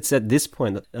 Because it's at this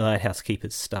point that lighthouse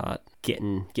keepers start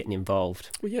getting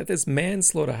involved. Well, yeah, there's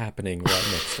manslaughter happening right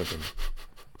next to them.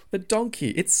 The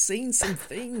donkey, it's seen some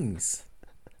things.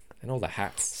 And all the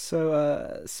hats.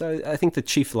 So I think the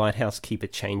chief lighthouse keeper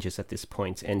changes at this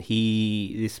point, and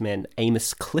this man,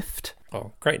 Amos Clift.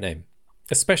 Oh, great name.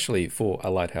 Especially for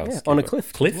a lighthouse keeper. On a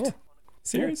cliff. Clift? Yeah.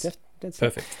 Serious? Yeah, that's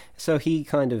perfect. So he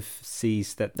kind of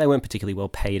sees that they weren't particularly well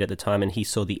paid at the time, and he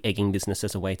saw the egging business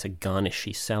as a way to garnish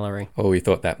his salary. Oh, he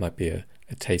thought that might be a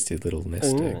tasty little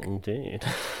nest egg. Indeed.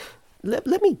 Let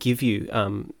me give you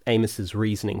Amos's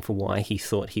reasoning for why he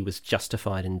thought he was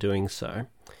justified in doing so.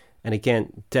 And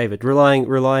again, David,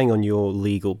 relying on your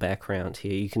legal background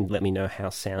here, you can let me know how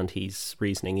sound his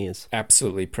reasoning is.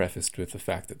 Absolutely prefaced with the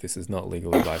fact that this is not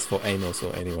legal advice for Amos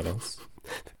or anyone else.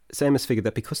 So Amos figured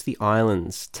that because the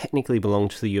islands technically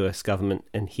belonged to the US government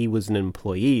and he was an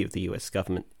employee of the US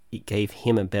government, it gave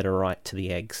him a better right to the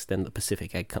eggs than the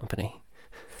Pacific Egg Company.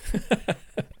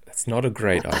 That's not a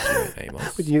great argument,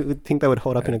 Amos. Would you think they would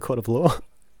hold up in a court of law?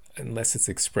 Unless it's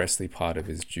expressly part of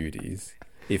his duties.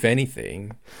 If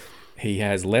anything, he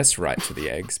has less right to the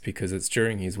eggs because it's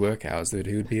during his work hours that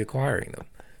he would be acquiring them.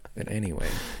 But anyway.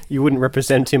 You wouldn't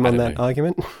represent him on that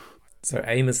argument? So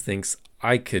Amos thinks,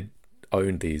 I could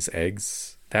own these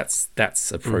eggs. That's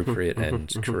appropriate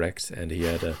and correct. And he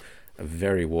had a a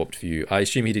very warped view. I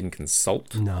assume he didn't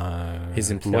consult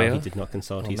his employer. No, he did not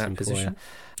consult his employer. Position.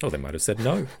 Oh, they might have said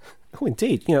no. Oh,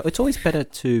 indeed. It's always better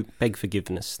to beg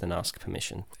forgiveness than ask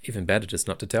permission. Even better just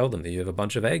not to tell them that you have a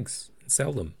bunch of eggs and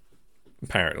sell them.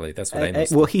 Apparently, that's what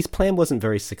Amos Well, his plan wasn't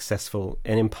very successful,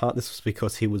 and in part this was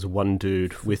because he was one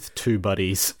dude with two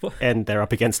buddies, and they're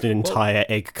up against an entire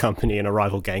egg company and a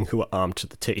rival gang who are armed to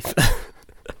the teeth.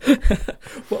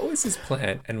 What was his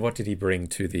plan, and what did he bring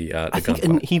to the gunfight?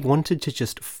 And he wanted to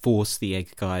just force the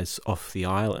egg guys off the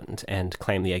island and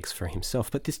claim the eggs for himself,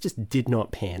 but this just did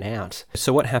not pan out.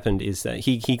 So what happened is that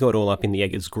he got all up in the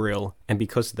eggers' grill, and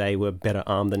because they were better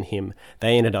armed than him,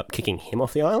 they ended up kicking him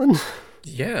off the island.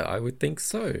 Yeah, I would think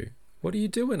so. What are you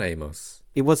doing, Amos?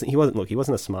 He wasn't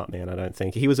a smart man, I don't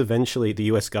think. He was eventually, the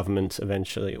US government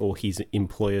eventually, or his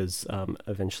employers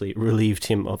eventually relieved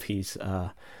him of his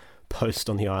post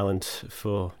on the island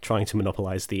for trying to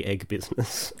monopolize the egg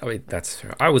business. I mean, that's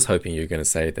true. I was hoping you were going to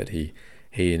say that he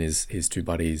and his two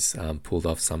buddies pulled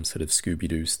off some sort of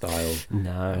Scooby-Doo style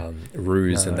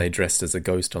ruse, and they dressed as a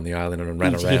ghost on the island and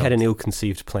ran around. He had an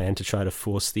ill-conceived plan to try to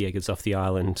force the eggers off the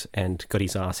island and got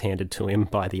his ass handed to him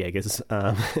by the eggers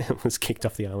and was kicked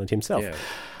off the island himself. Yeah.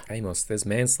 Amos, there's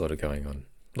manslaughter going on.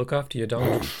 Look after your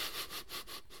donkey.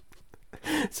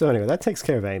 So anyway, that takes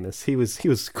care of Amos. He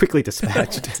was quickly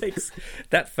dispatched. Takes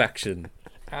that faction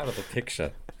out of the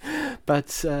picture. But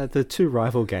the two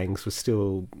rival gangs were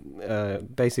still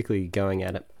basically going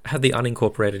at it. Had the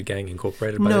unincorporated gang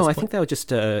incorporated by this No, I point? think they were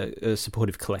just a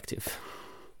supportive collective.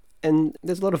 And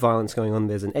there's a lot of violence going on.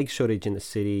 There's an egg shortage in the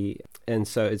city. And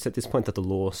so it's at this point that the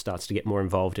law starts to get more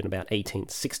involved in about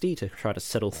 1860 to try to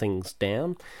settle things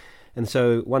down. And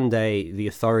so one day the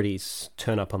authorities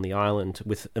turn up on the island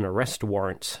with an arrest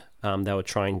warrant. They were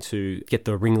trying to get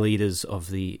the ringleaders of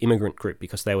the immigrant group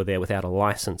because they were there without a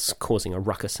license, causing a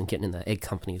ruckus and getting in the egg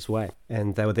company's way.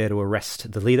 And they were there to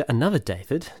arrest the leader, another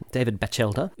David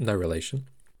Batchelder. No relation.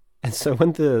 And so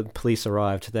when the police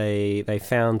arrived, they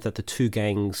found that the two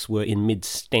gangs were in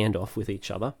mid-standoff with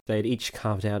each other. They had each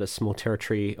carved out a small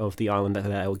territory of the island that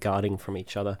they were guarding from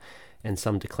each other, and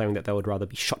some declaring that they would rather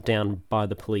be shot down by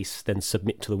the police than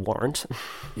submit to the warrant.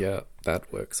 Yeah,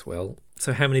 that works well.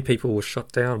 So how many people were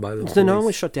shot down by the police? So no one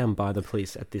was shot down by the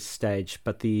police at this stage,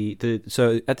 but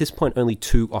so at this point only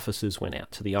two officers went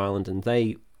out to the island, and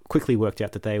they quickly worked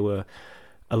out that they were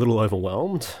a little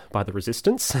overwhelmed by the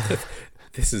resistance.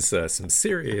 This is some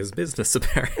serious business,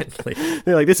 apparently.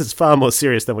 They're like, this is far more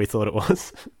serious than we thought it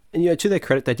was. And to their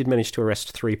credit, they did manage to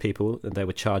arrest 3 people, and they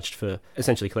were charged for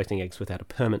essentially collecting eggs without a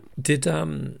permit. Did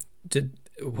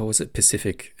what was it,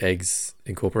 Pacific Eggs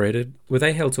Incorporated? Were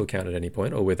they held to account at any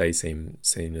point, or were they seen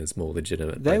as more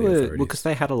legitimate? They were, because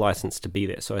they had a license to be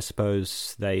there, so I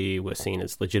suppose they were seen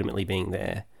as legitimately being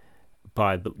there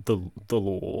by the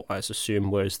law, I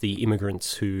assume, whereas the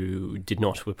immigrants who did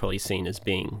not were probably seen as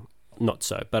being not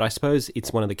so. But I suppose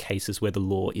it's one of the cases where the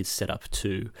law is set up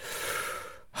to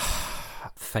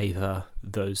favour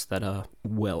those that are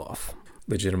well off.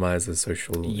 Legitimise the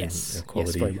social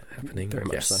inequality happening. Very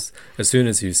much so. As soon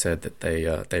as you said that they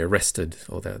arrested,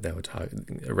 or they were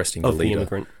arresting the leader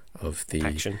immigrant of the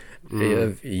faction.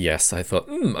 Yes, I thought,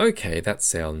 okay, that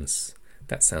sounds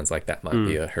like that might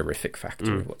be a horrific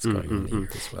factor of what's going on here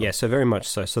as well. Yeah, so very much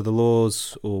so. So the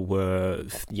laws were,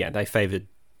 they favoured,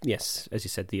 yes, as you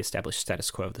said, the established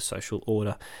status quo of the social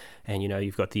order. And,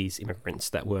 you've got these immigrants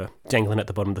that were dangling at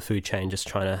the bottom of the food chain just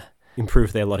trying to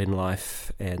improve their lot in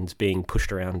life and being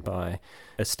pushed around by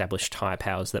established higher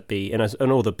powers that be. And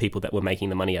all the people that were making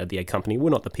the money out of the egg company were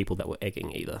not the people that were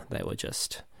egging either. They were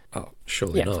just... Oh,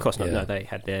 surely not. Yeah, of course not. Yeah. No, they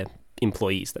had their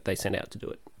employees that they sent out to do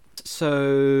it.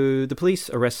 So the police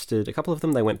arrested a couple of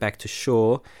them. They went back to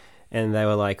shore and they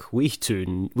were like,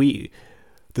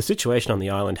 the situation on the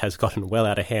island has gotten well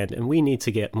out of hand and we need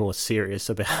to get more serious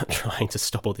about trying to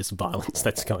stop all this violence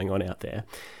that's going on out there.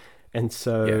 And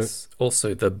so... Yes.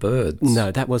 Also, the birds.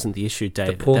 No, that wasn't the issue,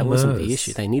 David. That wasn't the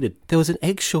issue. There was an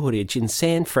egg shortage in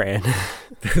San Fran.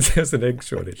 There's an egg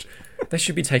shortage. They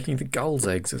should be taking the gulls'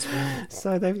 eggs as well.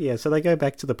 So they go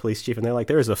back to the police chief and they're like,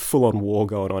 there is a full-on war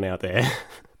going on out there.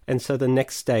 And so the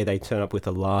next day they turn up with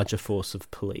a larger force of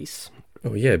police.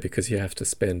 Oh, yeah, because you have to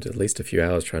spend at least a few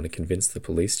hours trying to convince the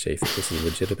police chief that this is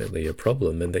legitimately a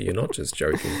problem and that you're not just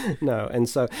joking. No, and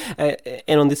so,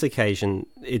 and on this occasion,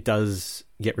 it does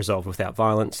get resolved without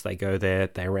violence. They go there,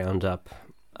 they round up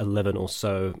 11 or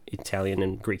so Italian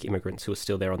and Greek immigrants who are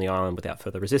still there on the island without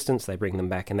further resistance. They bring them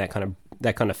back, and that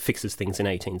kind of fixes things in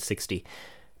 1860.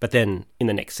 But then in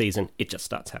the next season, it just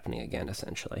starts happening again,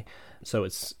 essentially. So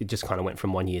it just kind of went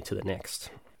from one year to the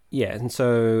next. Yeah, and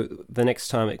so the next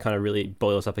time it kind of really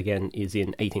boils up again is in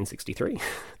 1863.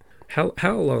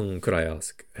 How long, could I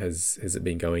ask, has it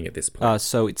been going at this point?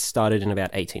 So it started in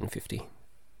about 1850.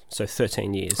 So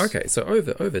 13 years. Okay, so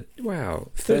over wow,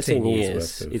 13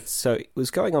 years. Worth of... So it was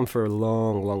going on for a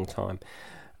long, long time.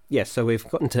 Yeah, so we've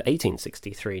gotten to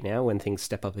 1863 now when things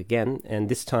step up again. And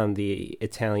this time the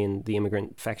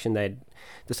immigrant faction, they'd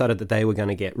decided that they were going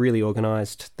to get really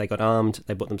organised. They got armed.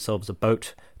 They bought themselves a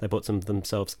boat. They bought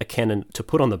themselves a cannon to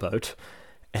put on the boat.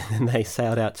 And then they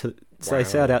sailed out to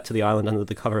the island under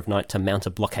the cover of night to mount a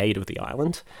blockade of the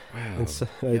island. Wow. And so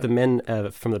the men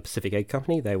from the Pacific Egg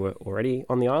Company, they were already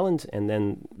on the island. And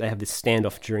then they have this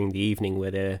standoff during the evening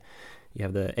where you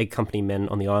have the Egg Company men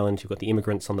on the island. You've got the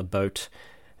immigrants on the boat.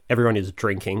 Everyone is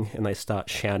drinking, and they start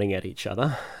shouting at each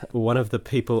other. One of the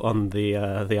people on the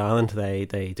island,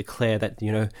 they declare that,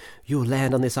 you'll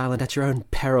land on this island at your own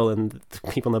peril, and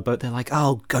the people on the boat, they're like,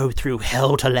 I'll go through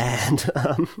hell to land.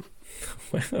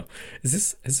 Wow.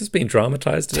 Has this been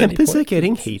dramatised at any point? Tempers are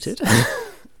getting heated.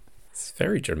 It's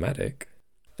very dramatic.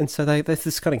 And so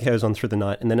this kind of goes on through the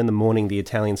night, and then in the morning, the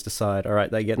Italians decide, all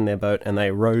right, they get in their boat, and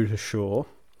they row to shore.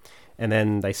 And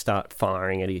then they start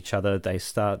firing at each other. They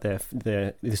start this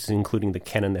is including the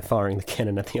cannon. They're firing the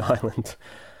cannon at the island.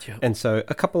 Yep. And so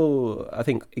I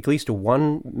think at least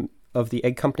one of the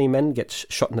Egg Company men gets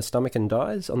shot in the stomach and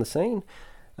dies on the scene.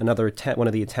 One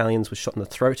of the Italians was shot in the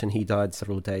throat and he died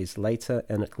several days later.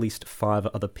 And at least 5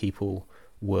 other people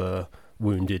were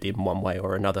wounded in one way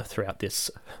or another throughout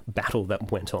this battle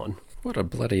that went on. What a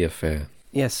bloody affair.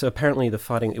 Yes, so apparently the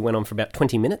fighting, it went on for about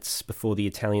 20 minutes before the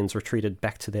Italians retreated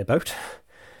back to their boat.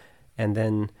 And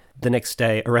then the next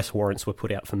day, arrest warrants were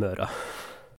put out for murder.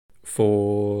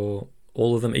 For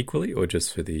all of them equally, or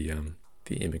just for the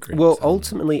immigrants? Well,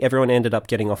 ultimately, everyone ended up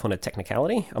getting off on a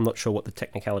technicality. I'm not sure what the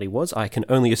technicality was. I can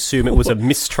only assume it was a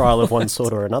mistrial of one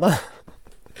sort or another.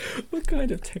 What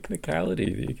kind of technicality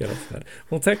do you get off that?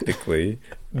 Well, technically,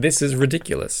 this is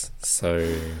ridiculous,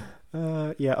 so...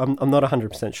 Yeah, I'm not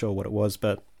 100% sure what it was,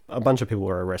 but a bunch of people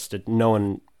were arrested. No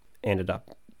one ended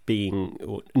up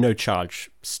no charge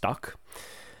stuck.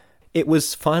 It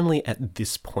was finally at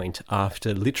this point,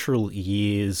 after literal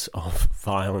years of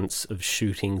violence, of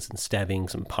shootings and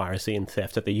stabbings and piracy and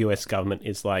theft, that the US government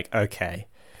is like, okay,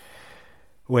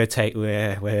 we're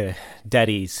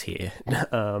daddy's here.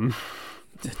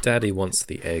 Daddy wants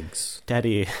the eggs.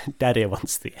 Daddy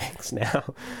wants the eggs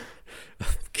now.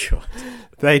 God.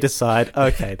 They decide,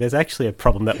 okay, there's actually a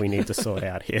problem that we need to sort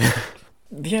out here.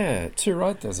 Yeah, too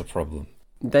right, there's a problem.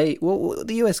 The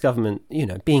US government,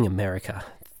 being America,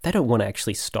 they don't want to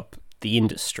actually stop the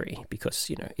industry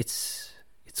because, it's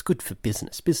good for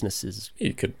business. Businesses...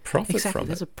 You could profit from it. Exactly,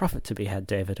 there's a profit to be had,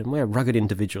 David, and we're rugged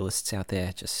individualists out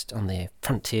there just on the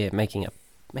frontier making a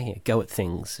go at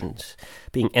things and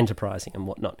being enterprising and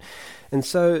whatnot. And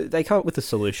so they come up with a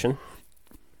solution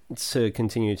to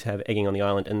continue to have egging on the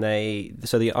island, and the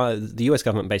US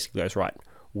government basically goes, right,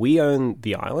 we own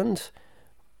the island,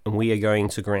 and we are going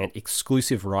to grant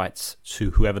exclusive rights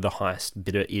to whoever the highest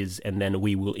bidder is, and then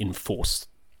we will enforce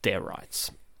their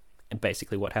rights. And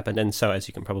basically what happened, and so as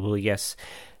you can probably guess,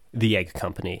 the Egg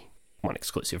Company won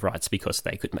exclusive rights because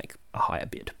they could make a higher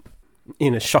bid.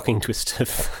 In a shocking twist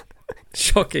of...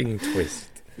 Shocking twist.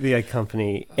 The Egg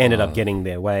Company ended up getting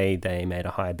their way, they made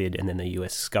a higher bid, and then the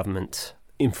US government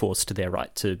enforced their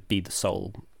right to be the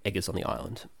sole eggers on the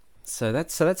island. So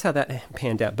that's how that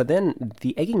panned out. But then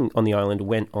the egging on the island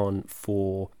went on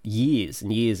for years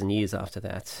and years and years after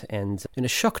that. And in a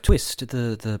shock twist,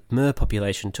 the Mer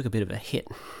population took a bit of a hit.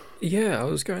 Yeah, I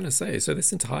was going to say, so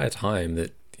this entire time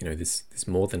that, this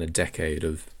more than a decade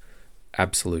of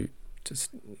absolute just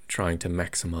trying to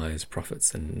maximize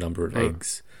profits and number of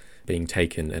eggs being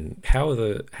taken, and how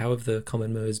have the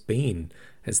common Mers been?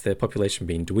 Has their population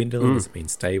been dwindling? Has it been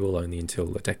stable only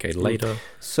until a decade later?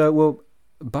 So,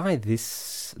 by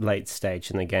this late stage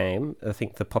in the game, I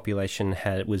think the population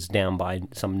was down by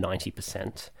some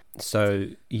 90%. So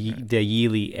their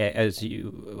yearly, as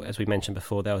we mentioned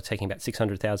before, they were taking about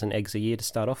 600,000 eggs a year to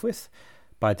start off with.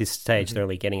 By this stage, they're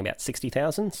only getting about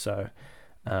 60,000. So,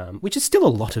 which is still a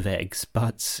lot of eggs,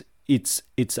 but it's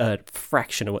a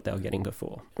fraction of what they were getting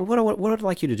before. What I'd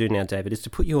like you to do now, David, is to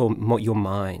put your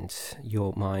mind,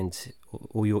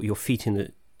 or your feet in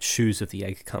the shoes of the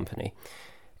Egg Company,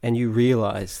 and you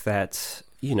realise that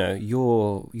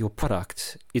your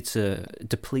product, it's a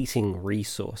depleting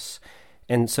resource,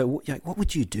 and so what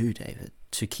would you do, David,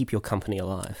 to keep your company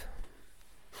alive?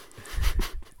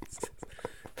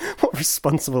 What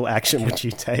responsible action would you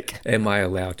take? Am I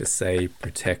allowed to say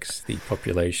protect the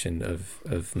population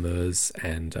of Mers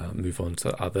and move on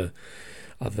to other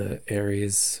other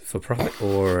areas for profit,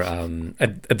 or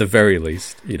at the very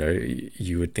least,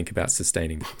 you would think about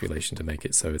sustaining the population to make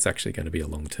it so it's actually going to be a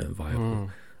long-term viable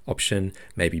option.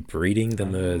 Maybe breeding the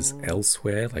MERS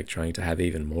elsewhere, like trying to have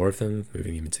even more of them,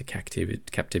 moving them into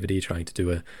captivity, trying to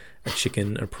do a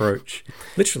chicken approach.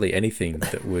 Literally anything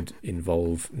that would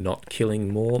involve not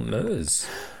killing more MERS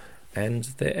and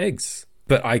their eggs.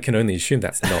 But I can only assume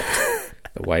that's not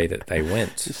the way that they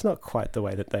went. It's not quite the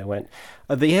way that they went.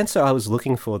 The answer I was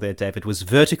looking for there, David, was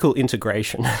vertical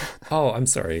integration. Oh, I'm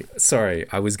sorry.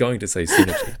 I was going to say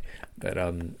synergy, but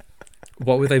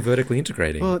what were they vertically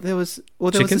integrating? Well, there was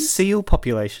a seal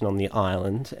population on the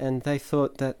island, and they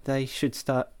thought that they should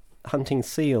start hunting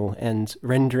seal and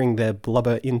rendering their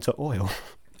blubber into oil.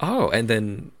 Oh, and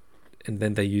then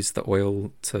they used the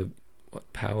oil to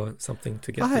power something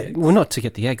to get the eggs? Well, not to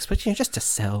get the eggs, but just to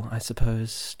sell, I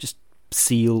suppose. Just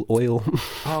seal oil.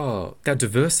 Oh, they're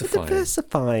diversifying.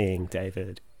 Diversifying,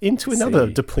 David, into another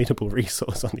depletable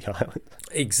resource on the island.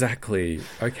 Exactly.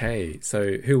 Okay,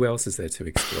 so who else is there to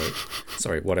exploit?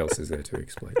 Sorry, what else is there to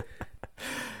exploit?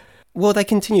 Well, they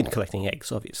continued collecting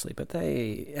eggs, obviously, but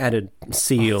they added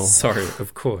seal. Oh, sorry,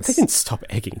 of course. They didn't stop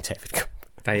egging, David.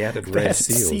 They added rare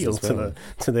seal as well.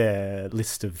 to their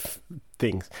list of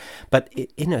things. But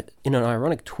in an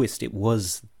ironic twist, this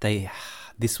was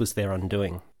their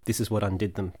undoing. This is what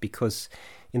undid them, because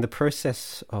in the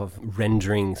process of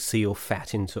rendering seal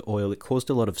fat into oil, it caused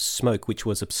a lot of smoke, which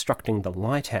was obstructing the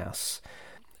lighthouse.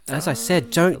 As I said,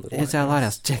 it's our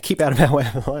lighthouse. Keep out of our way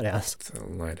of the lighthouse. It's a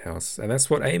lighthouse. And that's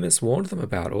what Amos warned them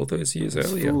about all those years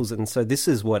earlier. Fools. And so this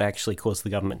is what actually caused the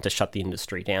government to shut the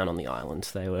industry down on the island.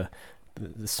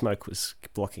 The smoke was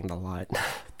blocking the light.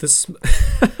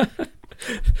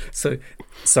 So,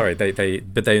 sorry, they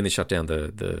only shut down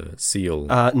the seal.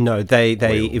 No, they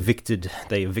oil. evicted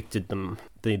them,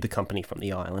 the company from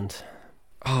the island.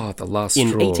 Oh, the last in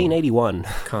straw. 1881.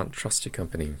 Can't trust your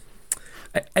company.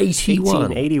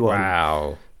 1881.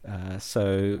 Wow.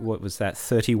 So what was that?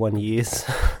 31 years.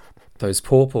 Those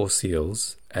poor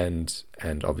seals, and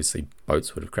obviously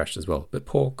boats would have crashed as well. But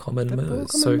poor common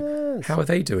MERS. So how are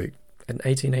they doing in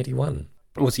 1881?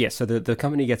 Well, yes, so the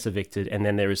company gets evicted, and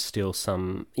then there is still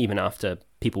some, even after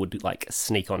people would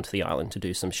sneak onto the island to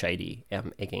do some shady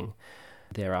egging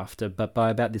thereafter. But by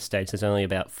about this stage, there's only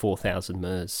about 4,000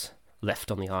 MERS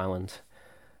left on the island,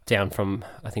 down from,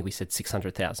 I think we said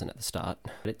 600,000 at the start.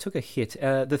 But it took a hit.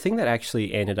 The thing that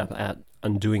actually ended up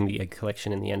undoing the egg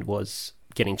collection in the end was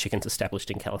getting chickens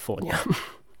established in California.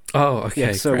 Oh, okay.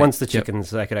 Yeah, so great. once the chickens,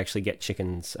 they could actually get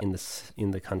chickens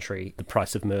in the country, the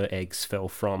price of MER eggs fell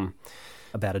from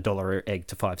about $1 an egg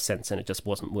to 5 cents, and it just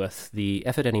wasn't worth the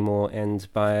effort anymore.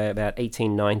 And by about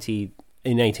 1890,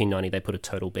 they put a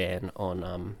total ban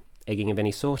on egging of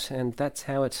any sort, and that's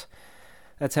how it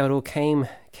all came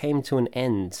to an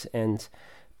end. And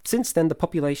since then, the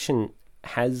population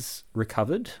has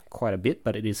recovered quite a bit,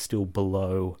 but it is still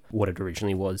below what it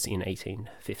originally was in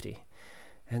 1850.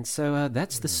 And so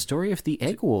that's the story of the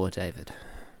egg war, David.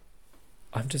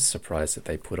 I'm just surprised that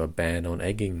they put a ban on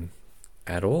egging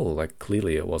at all.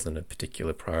 Clearly it wasn't a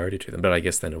particular priority to them, but I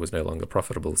guess then it was no longer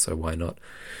profitable, so why not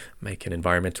make an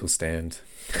environmental stand?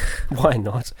 Why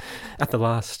not? At the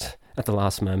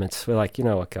last moment, we're like, you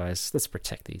know what, guys, let's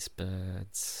protect these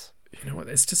birds. You know what,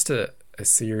 it's just a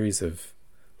series of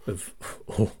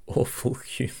awful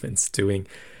humans doing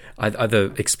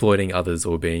either exploiting others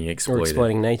or being exploited. Or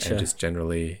exploiting nature.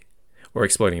 Or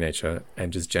exploiting nature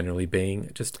and just generally being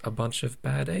just a bunch of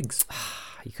bad eggs.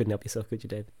 You couldn't help yourself, could you,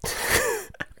 David?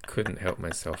 Couldn't help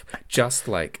myself. Just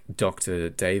like Dr.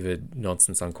 David,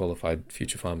 nonsense unqualified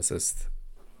future pharmacist.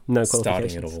 No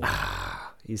starting it qualifications.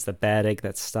 all. He's the bad egg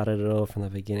that started it all from the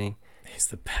beginning. He's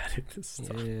the bad egg that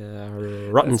started. Yeah,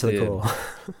 rotten to the core.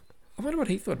 I wonder what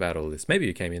he thought about all this. Maybe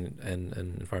he came in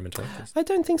an environmental activist. I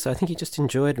don't think so. I think he just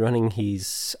enjoyed running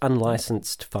his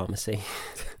unlicensed pharmacy.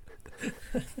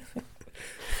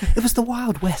 It was the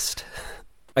Wild West.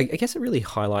 I guess it really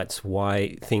highlights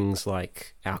why things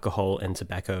like alcohol and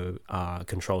tobacco are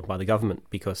controlled by the government,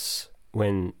 because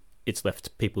when it's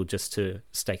left people just to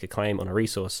stake a claim on a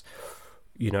resource,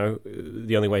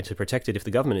 the only way to protect it if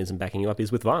the government isn't backing you up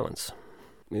is with violence.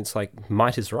 It's like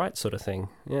might is right sort of thing,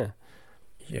 yeah.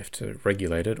 You have to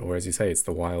regulate it, or as you say, it's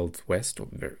the Wild West, or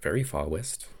very, very far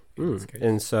west.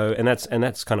 And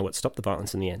that's kind of what stopped the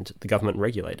violence in the end. The government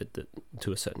regulated it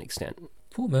to a certain extent.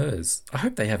 Poor MERS. I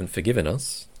hope they haven't forgiven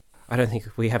us. I don't think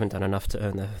we haven't done enough to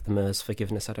earn the MERS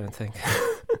forgiveness, I don't think.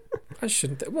 I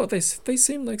shouldn't. Well, they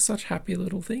seem like such happy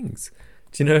little things.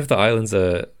 Do you know if the islands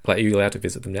are you allowed to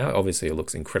visit them now? Obviously, it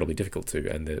looks incredibly difficult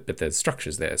to, but there's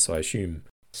structures there, so I assume.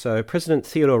 So President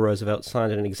Theodore Roosevelt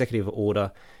signed an executive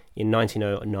order in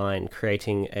 1909,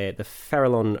 creating the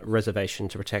Farallon Reservation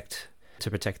to protect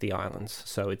the islands.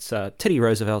 So it's Teddy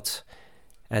Roosevelt,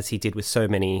 as he did with so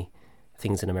many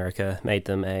things in America, made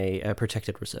them a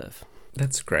protected reserve.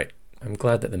 That's great. I'm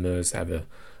glad that the Mers have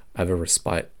a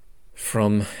respite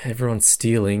from everyone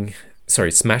smashing,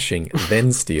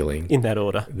 then stealing In that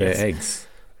order. their yes. eggs.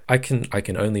 I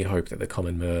can only hope that the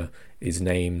common Mer is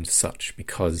named such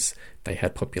because they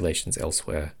had populations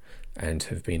elsewhere and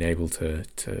have been able to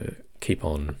keep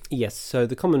on. Yes, so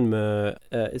the common Mer,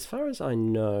 as far as I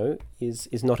know,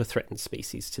 is not a threatened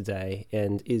species today,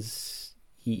 and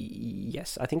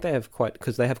yes, I think they have quite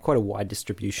a wide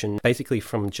distribution, basically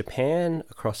from Japan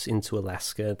across into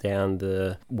Alaska, down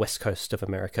the west coast of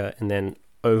America, and then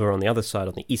over on the other side,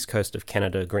 on the east coast of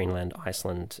Canada, Greenland,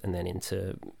 Iceland, and then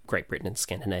into Great Britain and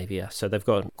Scandinavia. So they've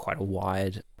got quite a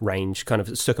wide range, kind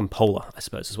of circumpolar, I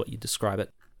suppose is what you describe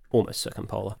it, almost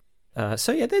circumpolar.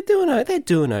 So yeah, they're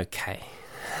doing okay.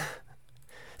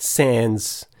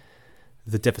 Sans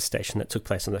the devastation that took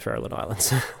place on the Farallon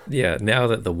Islands. Yeah, now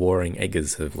that the warring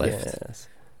eggers have left, Yes.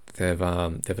 they've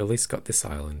at least got this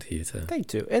island here to. They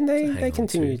do, and they hang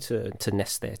continue on to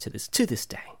nest there to this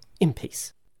day in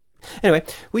peace. Anyway,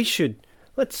 we can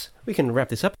wrap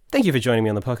this up. Thank you for joining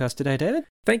me on the podcast today, David.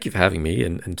 Thank you for having me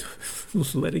and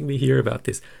letting me hear about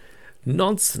this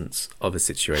nonsense of a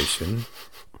situation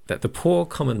that the poor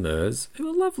common Mers, who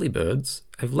are lovely birds,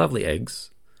 have lovely eggs,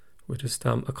 were just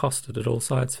accosted at all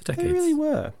sides for decades. They really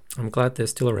were. I'm glad they're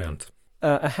still around.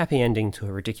 A happy ending to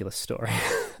a ridiculous story.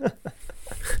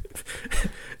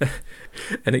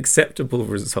 An acceptable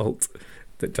result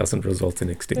that doesn't result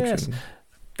in extinction. Yes.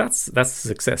 That's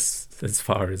success as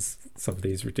far as some of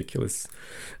these ridiculous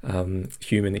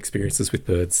human experiences with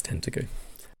birds tend to go.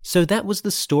 So that was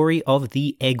the story of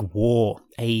the Egg War,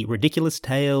 a ridiculous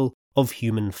tale of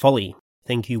human folly.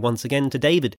 Thank you once again to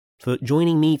David for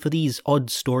joining me for these odd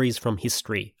stories from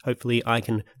history. Hopefully I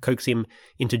can coax him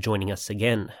into joining us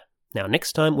again. Now,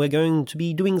 next time we're going to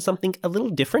be doing something a little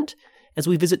different as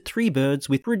we visit 3 birds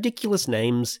with ridiculous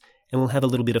names, and we'll have a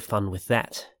little bit of fun with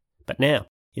that. But now,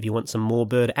 if you want some more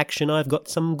bird action, I've got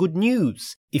some good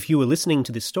news. If you were listening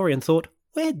to this story and thought,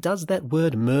 where does that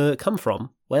word mer come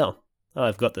from? Well,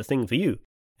 I've got the thing for you.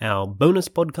 Our bonus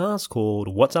podcast called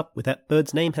What's Up With That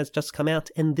Bird's Name has just come out,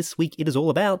 and this week it is all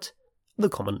about the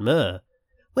common mer.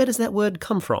 Where does that word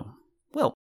come from?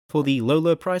 Well, for the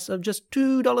low price of just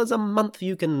 $2 a month,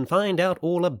 you can find out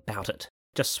all about it.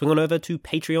 Just swing on over to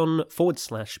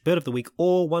Patreon/Bird of the Week,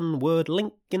 or one word,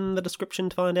 link in the description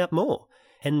to find out more.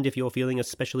 And if you're feeling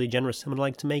especially generous and would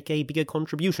like to make a bigger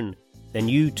contribution, then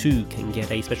you too can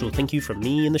get a special thank you from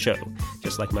me in the show,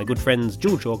 just like my good friends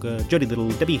Jewel Chalker, Jodie Little,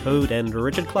 Debbie Hode, and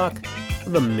Richard Clark,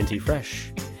 the Minty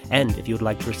Fresh. And if you'd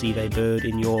like to receive a bird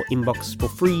in your inbox for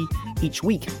free each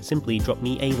week, simply drop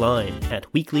me a line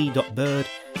at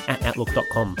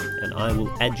weekly.bird@outlook.com, and I will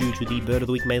add you to the Bird of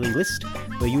the Week mailing list,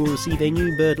 where you will receive a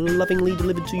new bird lovingly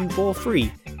delivered to you for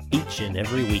free each and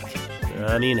every week.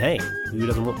 I mean, hey, who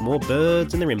doesn't want more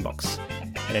birds in their inbox?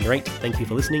 At any rate, thank you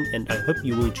for listening, and I hope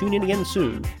you will tune in again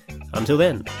soon. Until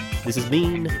then, this has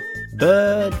been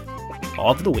Bird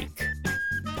of the Week.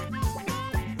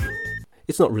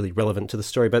 It's not really relevant to the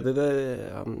story, but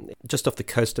just off the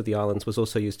coast of the islands was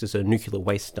also used as a nuclear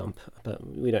waste dump, but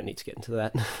we don't need to get into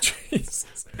that.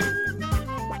 Jesus.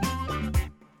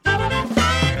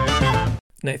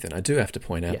 Nathan, I do have to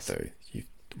point out, Yes. though,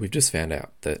 we've just found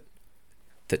out that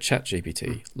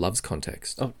ChatGPT loves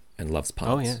context and loves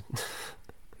puns. Oh,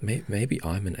 yeah. Maybe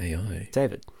I'm an AI.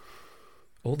 David.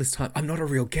 All this time, I'm not a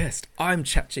real guest. I'm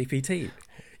ChatGPT.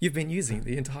 You've been using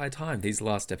the entire time, these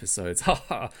last episodes. Ha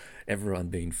ha! Everyone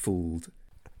being fooled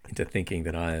into thinking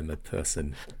that I am a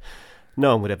person.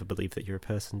 No one would ever believe that you're a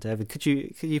person, David. Could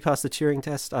you pass the Turing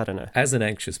test? I don't know. As an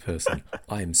anxious person,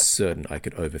 I am certain I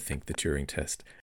could overthink the Turing test